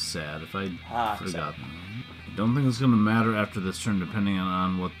would be sad if I sad. forgot. I don't think it's gonna matter after this turn, depending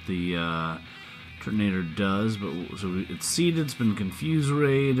on what the Turtonator does. But so it's seeded. It's been confuse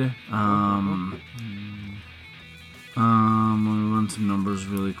raid. Let me run some numbers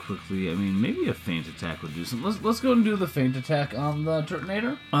really quickly. I mean, maybe a feint attack would do something. Let's go and do the feint attack on the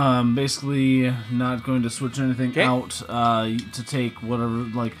Turtonator. Basically, not going to switch anything out to take whatever.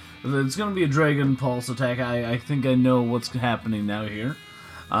 Like, it's going to be a Dragon Pulse attack. I think I know what's happening now here.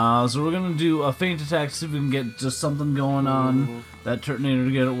 So we're going to do a feint attack to see if we can get just something going on that Turtonator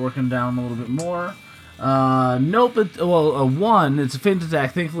to get it working down a little bit more. Nope. A 1. It's a feint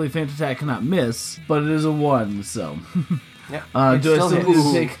attack. Thankfully, feint attack cannot miss, but it is a 1. So, Yeah. do I still need to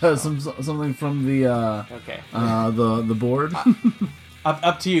hits. take something from the Okay. the board?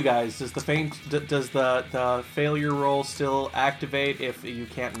 Up to you guys. Does the failure roll still activate if you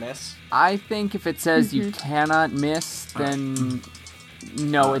can't miss? I think if it says you cannot miss, then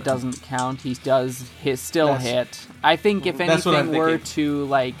no, it doesn't count. He does still hit. I think if That's what I'm anything were thinking.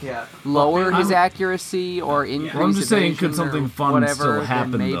 to lower his accuracy or increase I'm just saying, could evasion something or fun whatever, still then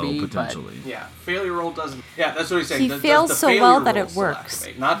happen maybe, though, but- potentially? Yeah. Failure roll doesn't. Yeah, that's what he's saying. He Does fails the so failure well that roll it still works.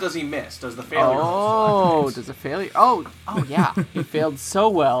 activate? Not does he miss. Does the failure roll still Oh, activate? does a failure? Oh yeah, he failed so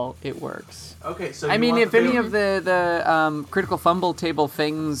well it works. Okay, so I you mean, want if the any failure- of the critical fumble table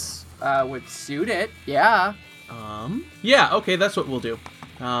things would suit it, yeah. Yeah, okay, that's what we'll do.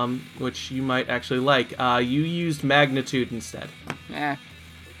 Which you might actually like. You used magnitude instead. Eh.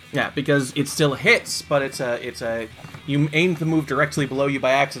 Yeah, because it still hits, but it's a you aim the move directly below you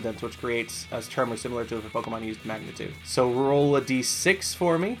by accident, which creates a tremor similar to if a Pokemon used magnitude. So roll a d6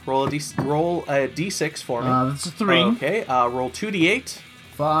 for me. Roll a d6 for me. That's a 3. Okay. Roll 2d8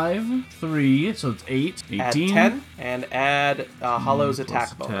 5, 3, so it's 8. 18. at 10, and add Hollow's attack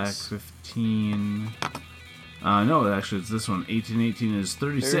Plus bonus. 15. No, actually, it's this one. 18 is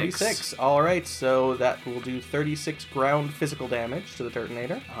 36. 36. All right, so that will do 36 ground physical damage to the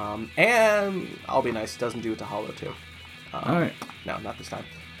Turtonator. And I'll be nice, it doesn't do it to Hollow too. All right. No, not this time.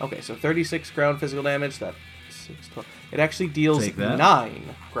 Okay, so 36 ground physical damage. That 6, 12. It actually deals Take that. 9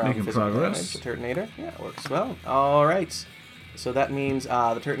 ground Making physical progress. damage to Turtonator. Yeah, it works well. All right. So that means the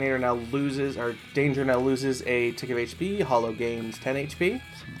Turtonator now loses, or Danger now loses a tick of HP. Hollow gains 10 HP.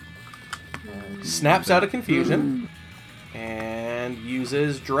 Snaps out of confusion. And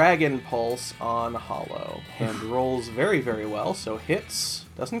uses Dragon Pulse on Hollow. And rolls very, very well. So hits.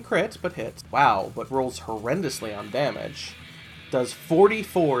 Doesn't crit, but hits. Wow, but rolls horrendously on damage. Does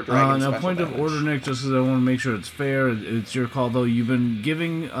 44 Dragon Now, special point damage. of order, Nick, just because I want to make sure it's fair. It's your call, though. You've been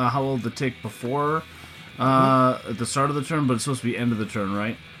giving Hollow the tick before at the start of the turn, but it's supposed to be end of the turn,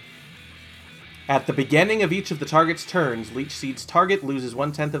 right? At the beginning of each of the target's turns, Leech Seed's target loses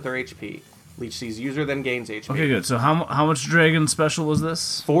 1/10 of their HP. Leech Seed's user then gains HP. Okay, good. So how much Dragon Special was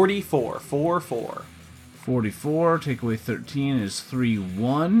this? 44. 4-4. 44. Take away 13 is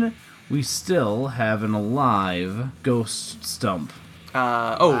 3-1. We still have an alive Ghost Stump.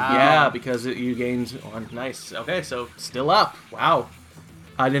 Yeah, because you gained one. Nice. Okay, so still up. Wow.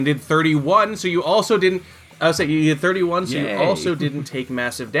 I then did 31, so you also didn't... I was saying you did 31, so Yay. you also didn't take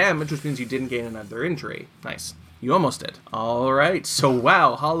massive damage, which means you didn't gain another injury. Nice. You almost did. All right. So,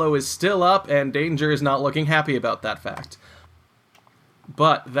 wow, Hollow is still up, and Danger is not looking happy about that fact.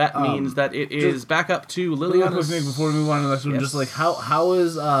 But that means that it is back up to Really quick, Liliana's... Nick, before we move on to the next one, Yes. just like how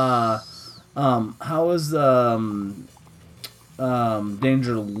is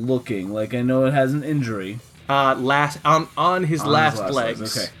Danger looking? Like, I know it has an injury. on his On last his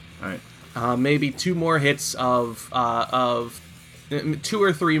legs. Okay. All right. Maybe 2 more hits of 2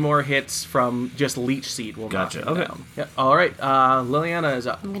 or 3 more hits from just Leech Seed will Gotcha, knock him okay. down. Yep. All right. Liliana is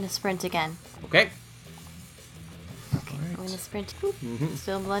up. I'm gonna sprint again. Okay. I'm gonna sprint. Boop.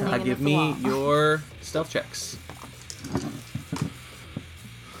 Still blending in Give with the me wall. your stealth checks.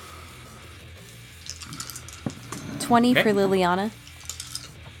 20 Okay. for Liliana.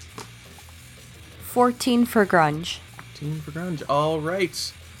 14 for Grunge. Team for Grunge. All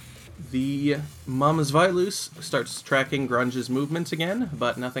right. The Mama's Vilus starts tracking Grunge's movements again,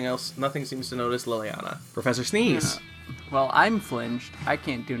 but nothing seems to notice Liliana. Professor Sneeze. Well, I'm flinged. I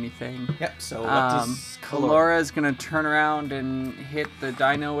can't do anything. Yep, so what does Kalora is going to turn around and hit the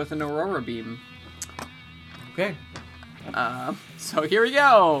dino with an Aurora Beam. Okay. So here we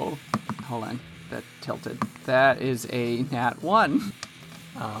go. Hold on. That tilted. That is a nat 1.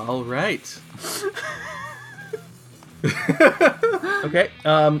 All right. Okay.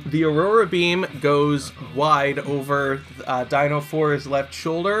 The Aurora Beam goes wide over Dino 4's left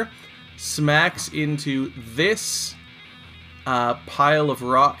shoulder, smacks into this pile of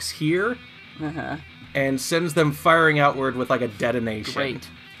rocks here, Uh-huh. and sends them firing outward with like a detonation. Great.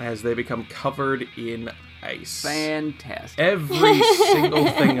 As they become covered in ice. Fantastic. Every single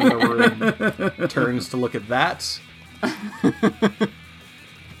thing in the room turns to look at that.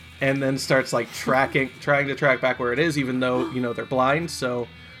 And then starts like trying to track back where it is, even though, they're blind, so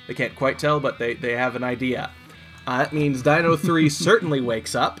they can't quite tell, but they have an idea. That means Dino 3 certainly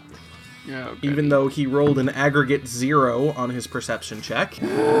wakes up, Okay. even though he rolled an aggregate 0 on his perception check.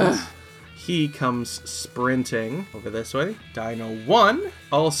 He comes sprinting over this way. Dino 1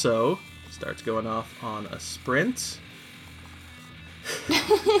 also starts going off on a sprint.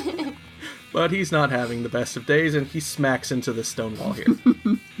 But he's not having the best of days, and he smacks into the stone wall here.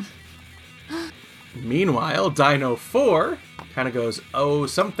 Meanwhile, Dino 4 kind of goes, oh,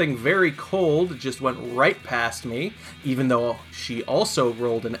 something very cold just went right past me, even though she also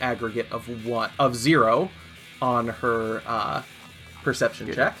rolled an aggregate of 0 on her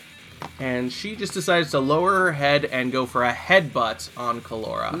perception check. And she just decides to lower her head and go for a headbutt on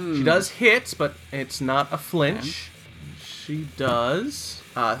Kalora. She does hit, but it's not a flinch. She does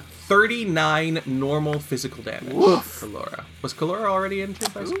 39 normal physical damage for Kalora. Was Kalora already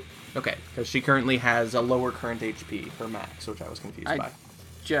injured by something? Okay, because she currently has a lower current HP, her max, which I was confused by.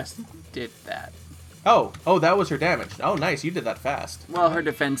 Just did that. Oh, that was her damage. Oh, nice, you did that fast. Well, her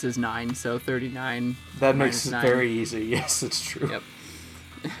defense is 9, so 39. That makes it 9. very easy. Yes, it's true. Yep.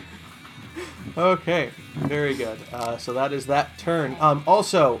 Okay, very good. So that is that turn.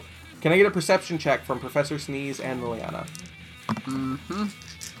 Also, can I get a perception check from Professor Sneeze and Liliana?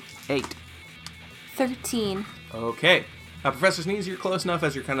 8. 13. Okay. Professor Sneeze, you're close enough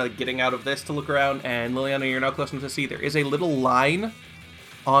as you're kind of getting out of this to look around, and Liliana, you're now close enough to see there is a little line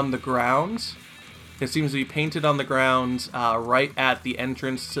on the ground. It seems to be painted on the ground right at the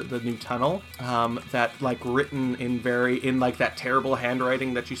entrance to the new tunnel. That, like, written in like that terrible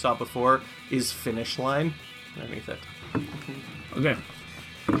handwriting that you saw before is finish line underneath it. Okay.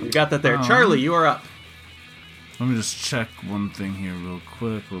 You got that there. Charlie, you are up. Let me just check one thing here real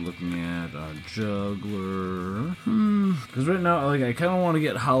quick. We're looking at our juggler. Because right now, like, I kind of want to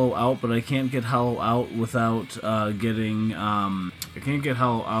get Hollow out, but I can't get Hollow out without getting. I can't get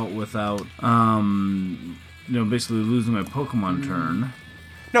Hollow out without, basically losing my Pokemon turn.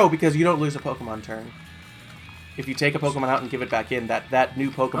 No, because you don't lose a Pokemon turn. If you take a Pokemon out and give it back in, that new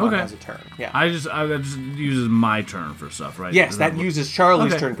Pokemon has a turn. Yeah. That just uses my turn for stuff, right? Yes, that uses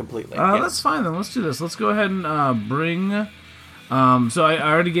Charlie's turn completely. Yes. That's fine then. Let's do this. Let's go ahead and bring. So I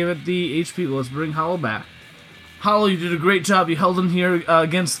already gave it the HP. But let's bring Hollow back. Hollow, you did a great job. You held him here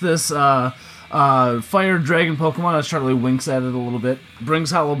against this fire dragon Pokemon. As Charlie winks at it a little bit,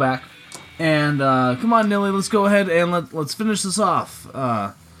 brings Hollow back, and come on, Nilly. Let's go ahead and let's finish this off.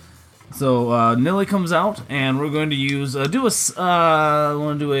 So Nilly comes out, and we're going to use do a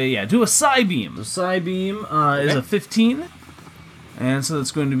Psybeam. The Psybeam is a 15, and so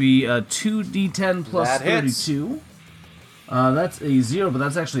that's going to be 2d10 plus that 32. That's a 0, but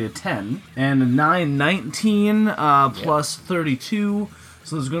that's actually a 10, and a 19 plus 32.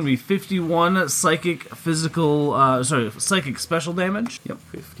 So there's going to be 51 psychic special damage. Yep.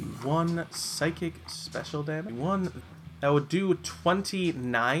 51 psychic special damage. That would do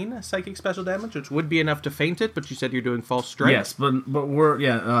 29 psychic special damage, which would be enough to faint it, but you said you're doing false strike. Yes, but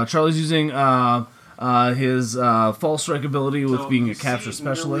Charlie's using his false strike ability with being a capture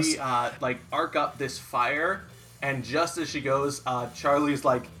specialist. Nilly, arc up this fire, and just as she goes, Charlie's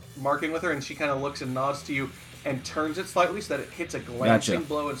marking with her, and she kind of looks and nods to you and turns it slightly so that it hits a glancing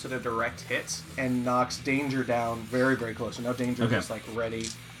blow instead of direct hits, and knocks Danger down very, very close. So now Danger is ready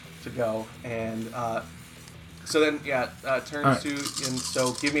to go, and so then, turns to, and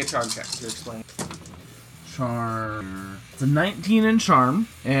so give me a charm check. You're explaining. Charm. It's a 19 in charm,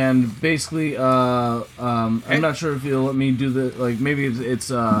 and basically, I'm not sure if you'll let me do the, maybe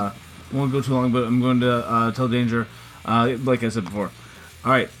it's won't go too long, but I'm going to tell Danger, like I said before.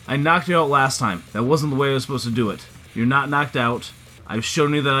 Alright, I knocked you out last time. That wasn't the way I was supposed to do it. You're not knocked out. I've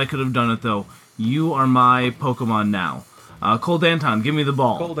shown you that I could have done it, though. You are my Pokemon now. Cole Danton, give me the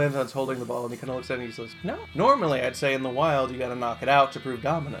ball. Cole Danton's holding the ball, and he kind of looks at it and he says, no. Normally, I'd say in the wild, you gotta knock it out to prove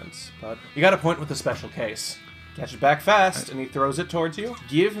dominance, but you got a point with a special case. Catch it back fast, and he throws it towards you.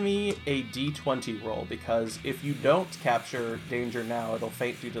 Give me a d20 roll, because if you don't capture Danger now, it'll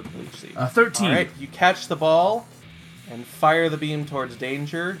faint due to the Leech Seed. 13. Alright, you catch the ball, and fire the beam towards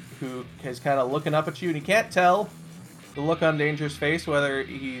Danger, who is kind of looking up at you, and he can't tell the look on Danger's face, whether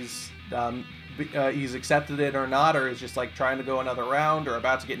he's accepted it or not, or is just trying to go another round, or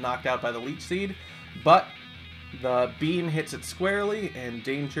about to get knocked out by the Leech Seed. But the beam hits it squarely, and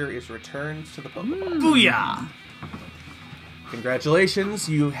Danger is returned to the Pokeball. Booyah! Congratulations,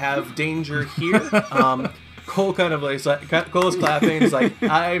 you have Danger here. Cole kind of Cole is clapping. He's like,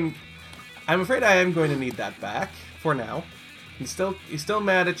 I'm afraid I am going to need that back for now. He's still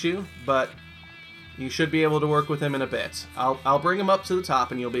mad at you, but you should be able to work with him in a bit. I'll bring him up to the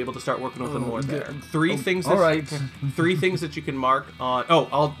top, and you'll be able to start working with him more there. Three things that you can mark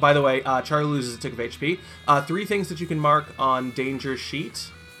on. By the way, Charlie loses a tick of HP. 3 things that you can mark on Danger's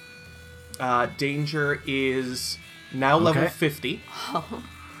sheet. Danger is now level 50.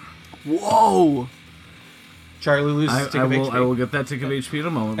 Whoa! Charlie loses a tick of HP. I will get that tick of HP in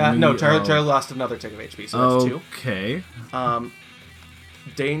a moment. No, Charlie lost another tick of HP, so that's 2. Okay.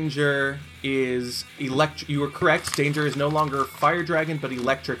 Danger is You were correct. Danger is no longer Fire Dragon, but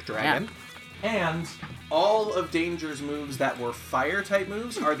Electric Dragon. And all of Danger's moves that were Fire type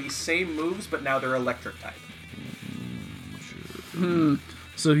moves are the same moves, but now they're Electric type.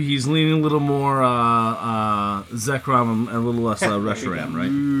 So he's leaning a little more Zekrom and a little less Reshiram,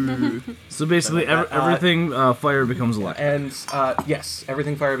 right? So basically, everything fire becomes electric. And yes,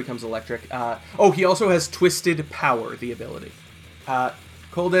 everything fire becomes electric. He also has Twisted Power, the ability.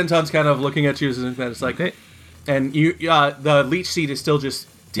 Cold Anton's kind of looking at you, and it's like, Okay. and you, the Leech Seed is still just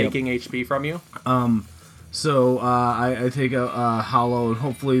taking HP from you. So I take a Hollow, and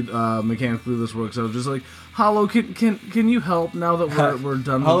hopefully mechanically this works out. Just like, Hollow, can you help now that we're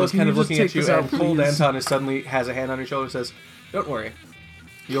done? Hollow's Can kind you of just looking at take you, this out, and Cold please? Anton is suddenly has a hand on your shoulder and says, "Don't worry,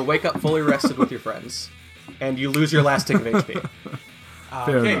 you'll wake up fully rested with your friends, and you lose your last tick of HP."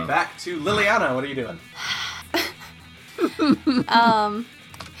 Fair Okay, enough. back to Liliana. What are you doing?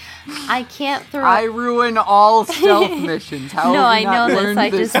 I can't throw. I ruin all stealth missions. How No, have I we not know this. learned I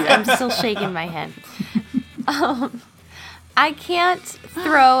this just yet? I'm still shaking my head. I can't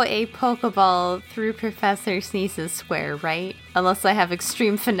throw a Pokeball through Professor Sneeze's square, right? Unless I have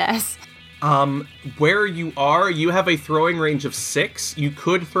extreme finesse. Where you are, you have a throwing range of 6. You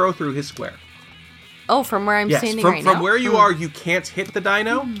could throw through his square. Oh, from where I'm Yes, standing from right now. where you are, you can't hit the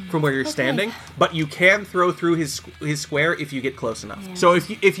dino from where you're standing, but you can throw through his square if you get close enough. Yeah. So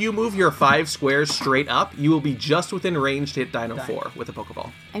if you move your 5 squares straight up, you will be just within range to hit Dino 4 with a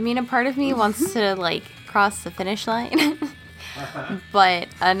Pokeball. I mean, a part of me wants to like cross the finish line, but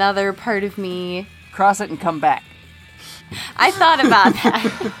another part of me, Cross it and come back. I thought about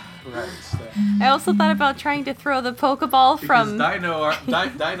that. Right. I also thought about trying to throw the Pokeball from.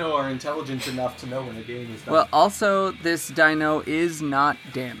 Dino are intelligent enough to know when a game is done. Well, also, this dino is not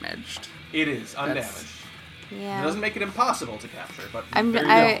damaged. it is undamaged. It Yeah. doesn't make it impossible to capture, but I'm. very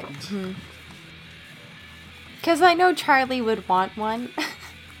I. difficult. Because I know Charlie would want one,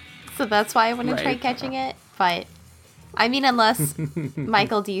 so that's why I want to try Right. catching it. But I mean, unless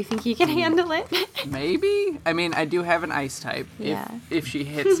Michael, do you think you can handle it? Maybe? I mean, I do have an ice type. Yeah. If she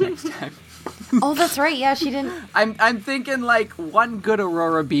hits next time. Oh, that's right. Yeah, she didn't. I'm thinking like one good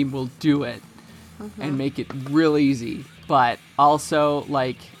Aurora Beam will do it and make it real easy. But also,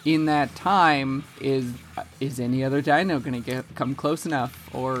 like in that time, is any other dino gonna come close enough,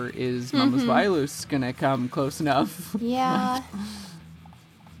 or is Mama's Vilus gonna come close enough? Yeah.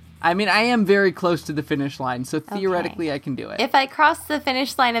 I mean, I am very close to the finish line, so theoretically I can do it. If I cross the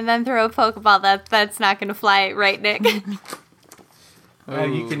finish line and then throw a Pokeball, that's not going to fly, right, Nick? You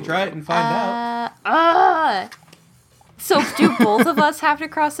can try it and find out. So do both of us have to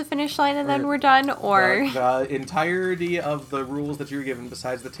cross the finish line and then we're done, or The entirety of the rules that you were given,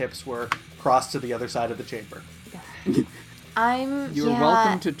 besides the tips, were crossed to the other side of the chamber. You're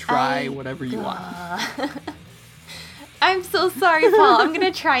welcome to try whatever you want. I'm so sorry, Paul. I'm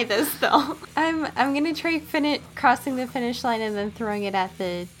gonna try this though. I'm gonna try crossing the finish line and then throwing it at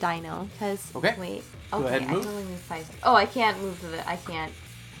the dino. Cause Okay. wait, Go okay, ahead and I move. can only move 5. Oh, I can't move I can't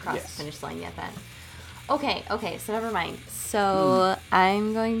cross Yes. the finish line yet. Then. Okay. So never mind. So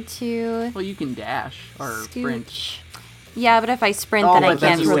I'm going to Well, you can dash or sprint. scooch. Yeah, but if I sprint, Oh, then I but that's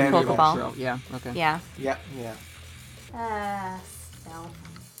can't a throw the standard Pokeball. Throw. Yeah, okay. Yeah. Yeah. Stealth.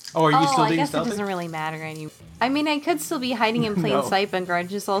 Oh, are you still I being guess stealthy? it doesn't really matter anymore. I mean, I could still be hiding in plain No. sight, but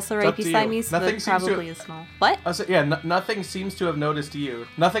Grudge is also It's right up to beside you. me, so Nothing that seems to- probably is small. What? Nothing seems to have noticed you.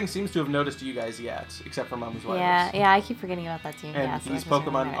 Nothing seems to have noticed you guys yet, except for Mama's Wife. Yeah, I keep forgetting about that too. And yeah, so these that doesn't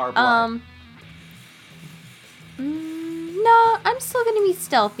really Pokemon matter. are blind. No, I'm still gonna be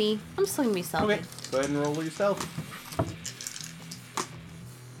stealthy. Okay, go ahead and roll yourself.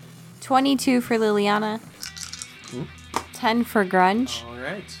 22 for Liliana. 10 for Grunge. All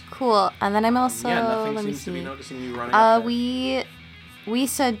right. Cool. And then I'm also. nothing let me seems to be see. noticing you running up there. We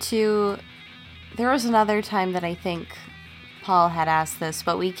said to. There was another time that I think Paul had asked this,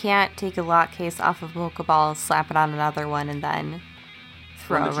 but we can't take a lock case off of Pokeball, slap it on another one, and then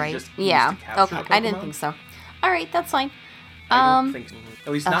throw, that you right? just used Yeah. to capture Okay. the I didn't Pokemon? think so. All right, that's fine. I don't think so.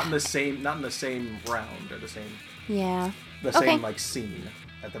 At least not in the same round or the same Yeah. the Okay. same like scene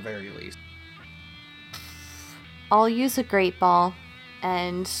at the very least. I'll use a Great Ball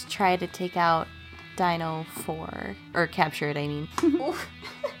and try to take out Dino 4. Or capture it, I mean.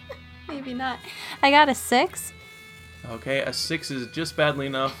 Maybe not. I got a 6. Okay, a 6 is just badly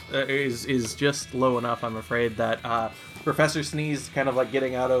enough. Is just low enough, I'm afraid, that Professor Sneeze, kind of like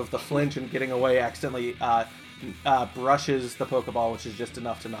getting out of the flinch and getting away, accidentally brushes the Pokeball, which is just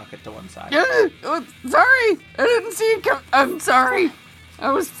enough to knock it to one side. Oh, sorry! I didn't see it come. I'm sorry!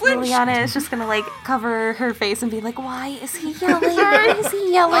 I was flinched. Liliana is just gonna like cover her face and be like, "Why is he yelling? Why is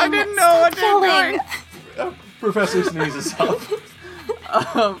he yelling? I didn't know what Stop they're yelling!" Professor sneezes up.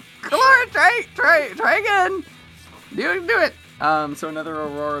 Kalora, try again. Do it. So another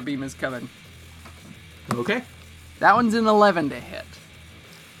Aurora Beam is coming. Okay. That one's an 11 to hit.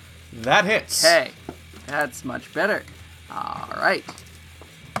 That hits. Okay, that's much better. All right.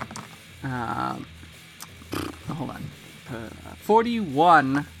 Hold on.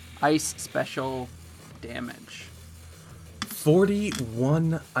 41 ice special damage.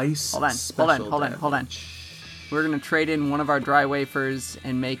 41 ice Hold on. special Hold on. We're gonna trade in one of our dry wafers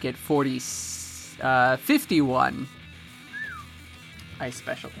and make it 51 ice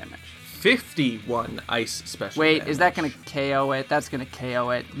special damage. 51 ice special Wait, damage. is that gonna KO it? That's gonna KO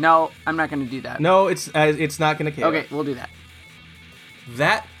it. No, I'm not gonna do that. No, it's not going to KO. Okay, we'll do that.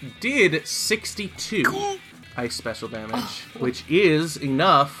 That did 62 ice special damage, which is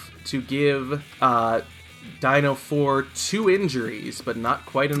enough to give Dino 4 2 injuries, but not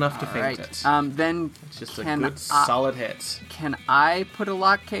quite enough to faint it. Then It's just a can good, solid hit. Can I put a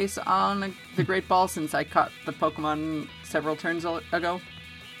lock case on the Great Ball since I caught the Pokemon several turns ago?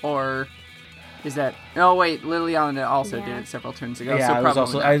 Or is that... Oh, wait, Liliana also did it several turns ago, so Yeah,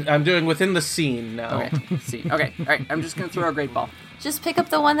 probably not. I'm doing within the scene now. Okay, see. Okay, all right, I'm just going to throw a Great Ball. Just pick up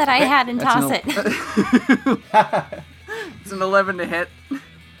the one that I had and toss it. It's an 11 to hit.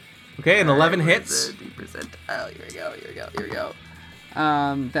 Okay, an 11 Alright, hits. where's the D%? Oh, here we go.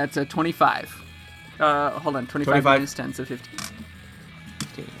 That's a 25. Hold on, 25 minus 10, so 15.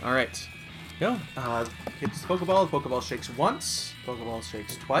 15. All right. Go. Hits the Pokeball. The Pokeball shakes once. Pokeball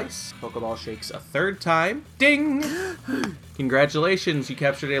shakes twice. Pokeball shakes a third time. Ding! Congratulations, you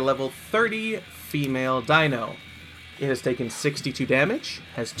captured a level 30 female dino. It has taken 62 damage,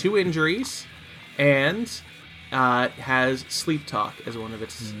 has 2 injuries, and has Sleep Talk as one of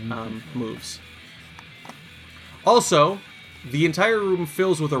its moves. Also, the entire room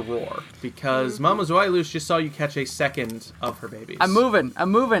fills with a roar because Mama Zoilus just saw you catch a second of her babies. I'm moving.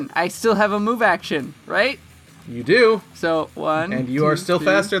 I still have a move action, right? You do, So 1, and you 2, are still 3.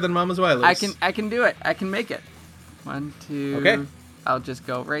 faster than Mama Zoilus. I can do it. I can make it. 1, 2. Okay. I'll just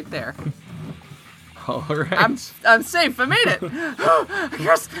go right there. All right. I'm safe. I made it.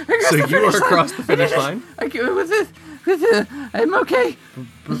 Across So the you finish are line. across the finish line. I'm okay.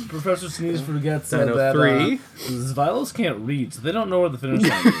 Professor Sneeze forgets Dino that 3. Xylos can't read, so they don't know where the finish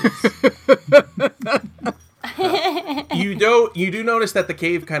line is. You do notice that the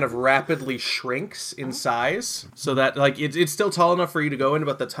cave kind of rapidly shrinks in size, so that like it's still tall enough for you to go in,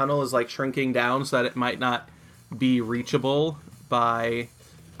 but the tunnel is like shrinking down so that it might not be reachable by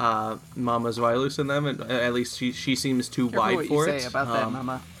Mama Zoilus and them. And at least she seems too Careful wide what for you it. say about that,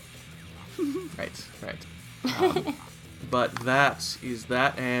 Mama. Right. But that is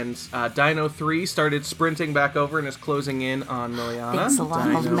that, and Dino 3 started sprinting back over and is closing in on Liliana. Thanks a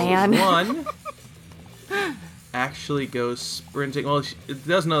lot, Dino man. 1 actually goes sprinting. Well, it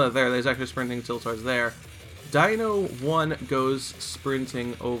doesn't know that there's actually sprinting until towards there. Dino 1 goes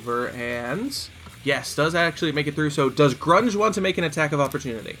sprinting over and, yes, does actually make it through. So does Grunge want to make an attack of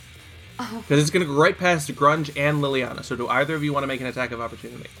opportunity? Because it's going to go right past Grunge and Liliana. So do either of you want to make an attack of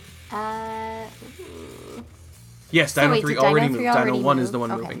opportunity? Yes, Dino 3 already moved. Dino 1 is the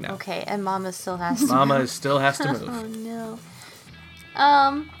one okay, moving now. Okay, and Mama still has to Mama still has to move.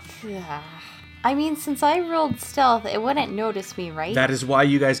 Oh no. I mean, since I rolled stealth, it wouldn't notice me, right? That is why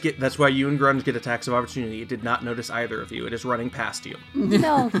you guys get. That's why you and Grunge get attacks of opportunity. It did not notice either of you. It is running past you.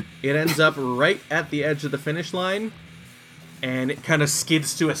 No. It ends up right at the edge of the finish line, and it kind of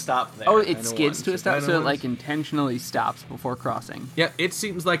skids to a stop there. Oh, it Dino skids 1. to a stop, Dino so it 1's like intentionally stops before crossing. Yeah, it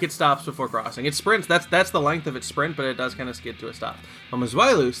seems like it stops before crossing. It sprints. That's the length of its sprint, but it does kind of skid to a stop. Mama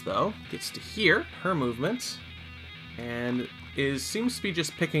Zoilus, though, gets to hear her movement, and seems to be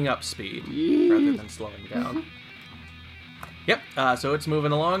just picking up speed rather than slowing down. Yep. So it's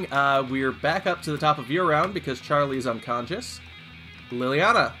moving along. We're back up to the top of your round because Charlie's unconscious.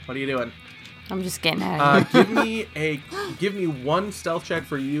 Liliana, what are you doing? I'm just getting out of here. Give me one stealth check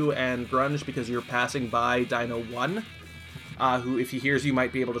for you and Grunge because you're passing by Dino 1, who, if he hears you,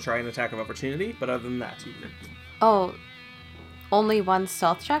 might be able to try an attack of opportunity. But other than that, you're good. Oh, only one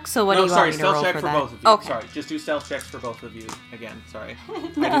stealth check? So what do you want me to stealth roll check for for that? both of you. Okay. Sorry, just do stealth checks for both of you again. Sorry,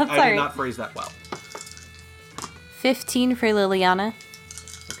 No, I sorry. did not phrase that well. 15 for Liliana.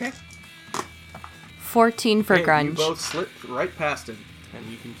 Okay. 14 for Okay, Grunge. You both slip right past him, and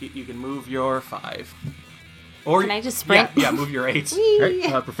you can move your 5. Or Can I just sprint? Yeah, move your 8.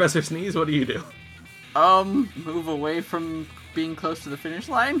 Whee! Right, Professor Sneeze, what do you do? Move away from being close to the finish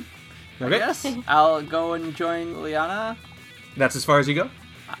line. Okay. Yes. I'll go and join Liana That's as far as you go?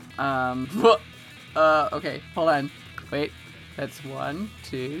 Okay, hold on. Wait, that's 1,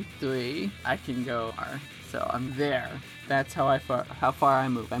 2, 3. I can go far. So I'm there. That's how far I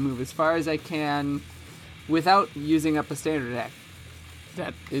move. I move as far as I can without using up a standard attack.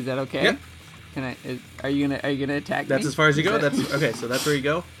 Is that okay? Yep. Are you gonna attack me? That's as far as you go? That's okay, so that's where you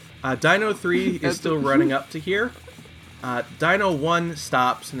go. Dino 3 is still running up to here. Dino 1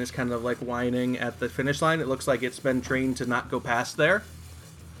 stops and is kind of like whining at the finish line. It looks like it's been trained to not go past there.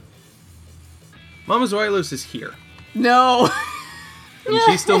 Mama Zoilus is here. No. And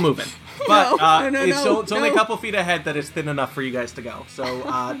she's still moving. But No, it's only a couple feet ahead that it's thin enough for you guys to go.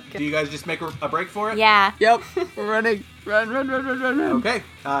 So do you guys just make a break for it? Yeah. Yep. We're running. Run. Okay.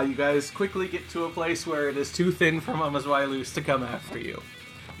 You guys quickly get to a place where it is too thin for Mama Zoilus to come after you.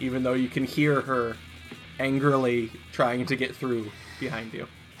 Even though you can hear her angrily trying to get through behind you.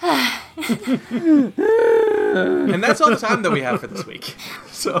 And that's all the time that we have for this week.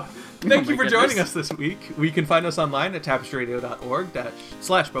 So thank you for joining us this week. We can find us online at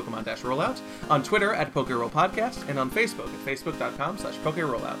tapestryradio.org/Pokemon-rollout, on Twitter at PokeRollPodcast, and on Facebook at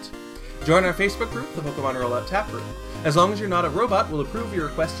facebook.com/PokeRollout. Join our Facebook group, the Pokemon Rollout Tap Room. As long as you're not a robot, we'll approve your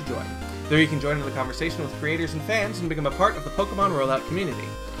request to join. There you can join in the conversation with creators and fans and become a part of the Pokemon Rollout community.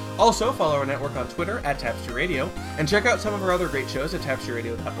 Also, follow our network on Twitter at Tapestry Radio, and check out some of our other great shows at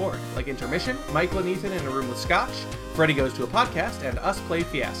tapestryradio.org, like Intermission, Michael and Ethan in a Room with Scotch, Freddy Goes to a Podcast, and Us Play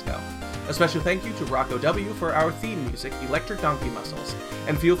Fiasco. A special thank you to Rocco W. for our theme music, Electric Donkey Muscles,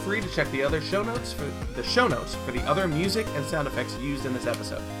 and feel free to check the other show notes for the other music and sound effects used in this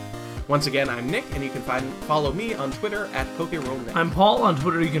episode. Once again, I'm Nick, and you can follow me on Twitter at PokeRollNick. I'm Paul. On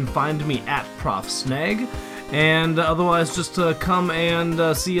Twitter, you can find me at ProfSnag. And otherwise, just come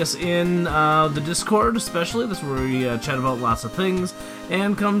and see us in the Discord, especially. That's where we chat about lots of things.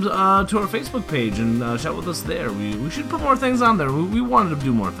 And come to our Facebook page and chat with us there. We should put more things on there. We wanted to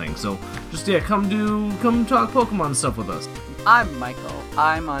do more things. So just, come talk Pokemon stuff with us. I'm Michael.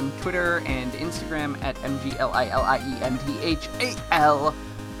 I'm on Twitter and Instagram at MGLILIENTHAL.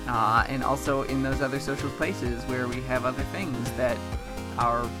 And also in those other social places where we have other things that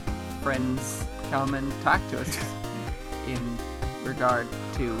our friends come and talk to us in regard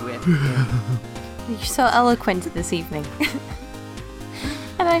to it. You're so eloquent this evening.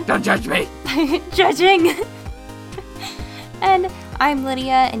 And I'm Don't judge me! judging. And I'm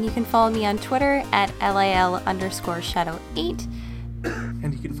Lydia, and you can follow me on Twitter at LIL_Shadow8.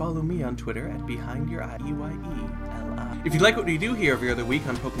 And you can follow me on Twitter at BehindYourEyeli. If you like what we do here every other week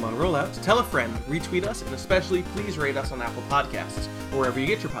on Pokemon Rollout, tell a friend, retweet us, and especially please rate us on Apple Podcasts, or wherever you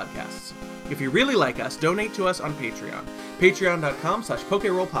get your podcasts. If you really like us, donate to us on Patreon,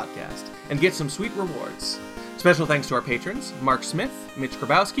 patreon.com/PokeRollPodcast, and get some sweet rewards. Special thanks to our patrons, Mark Smith, Mitch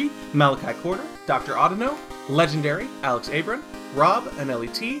Grabowski, Malachi Corder, Dr. Audino, Legendary, Alex Abram, Rob, Anelli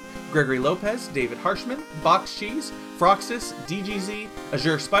T, Gregory Lopez, David Harshman, Box Cheese, Froxus, DGZ,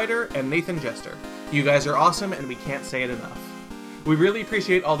 Azure Spider, and Nathan Jester. You guys are awesome, and we can't say it enough. We really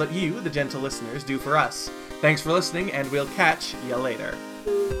appreciate all that you, the gentle listeners, do for us. Thanks for listening, and we'll catch ya later.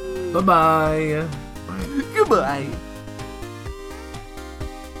 Bye-bye. Goodbye!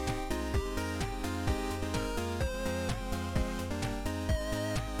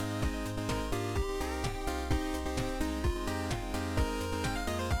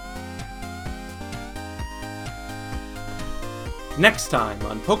 Next time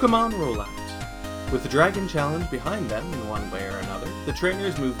on Pokemon Rollout. With the Dragon Challenge behind them in one way or another, the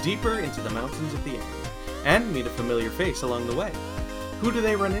trainers move deeper into the mountains of the end, and meet a familiar face along the way. Who do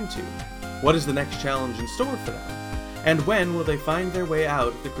they run into? What is the next challenge in store for them? And when will they find their way out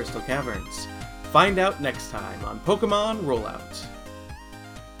of the Crystal Caverns? Find out next time on Pokemon Rollout.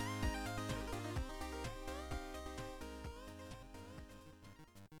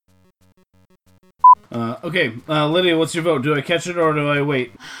 Okay, Lydia, what's your vote? Do I catch it or do I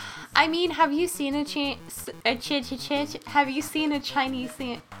wait? I mean, have you seen have you seen a Chinese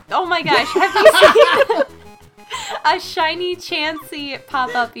oh my gosh, have you seen a shiny Chansey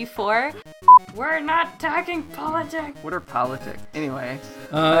pop up before? We're not talking politics. What are politics? Anyway.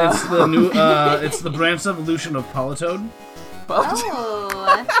 It's the new, it's the branched evolution of Politoed.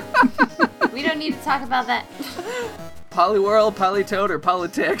 Oh. We don't need to talk about that. Poliwhirl, Politoed, or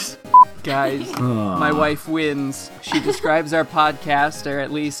politics? Guys, my wife wins. She describes our podcast, or at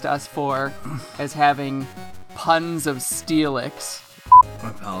least us four, as having puns of Steelix. I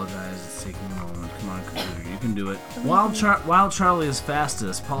apologize, it's taking a moment. Come on, computer, you can do it. While Charlie is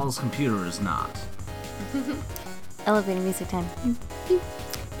fastest, Paul's computer is not. Elevator music time.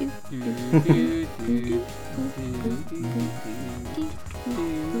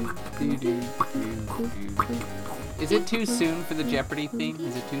 Is it too soon for the Jeopardy theme?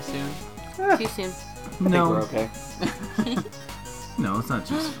 Is it too soon? Too soon. I think we're okay. No, it's not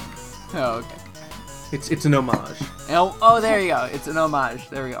too soon. Oh, okay. It's an homage. Oh, there you go. It's an homage.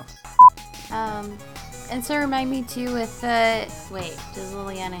 There we go. And so remind me too with wait, does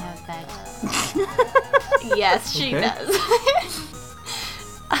Liliana have that? Yes, she Okay. does.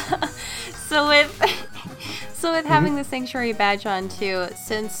 So with having the sanctuary badge on too,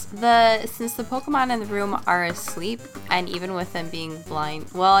 since the Pokemon in the room are asleep, and even with them being blind,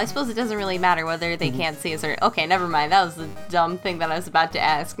 well, I suppose it doesn't really matter whether they can't see us or. Okay, never mind. That was the dumb thing that I was about to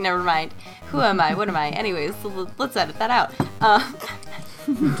ask. Never mind. Who am I? What am I? Anyways, let's edit that out.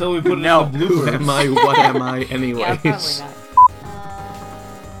 Until we put it in the Who bloopers. am I? What am I? Anyways. Yeah, probably not.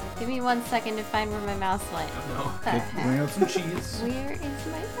 Give me 1 second to find where my mouse went. What the heck? Bring out some cheese. Where is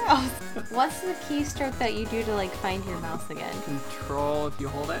my mouse? What's the keystroke that you do to like find your mouse again? Control if you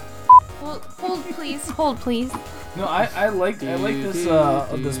hold it. Hold please. Hold please. No, I like this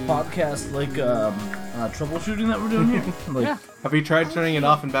this podcast like troubleshooting that we're doing here. Like, Yeah. Have you tried turning it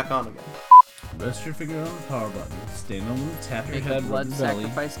off and back on again? rest your finger on the power button. Stand on the tap your Make a head, blood rub your belly.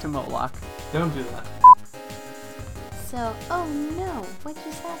 sacrifice to Moloch. Don't do that. So, oh no, what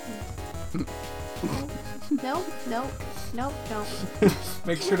just happened? Nope.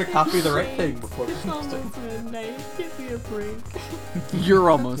 Make sure to copy the right thing before. It's almost midnight. Give me a break. You're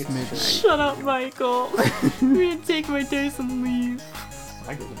almost midnight. Shut up, Michael. I'm gonna take my dice and leave.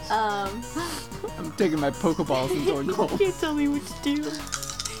 My goodness. I'm taking my Pokeballs and going You home. can't tell me what to do.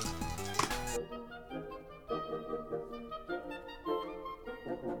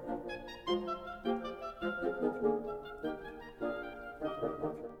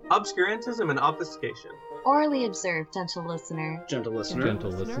 Obscurantism and obfuscation. Orally observed, gentle listener. Gentle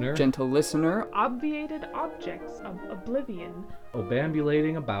listener. Gentle listener, Obviated objects of oblivion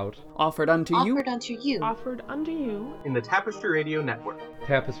Obambulating about. offered unto you. Offered unto you. offered unto you In the Tapestry Radio Network.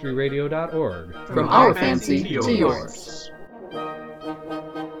 Tapestryradio.org. From our fancy to yours.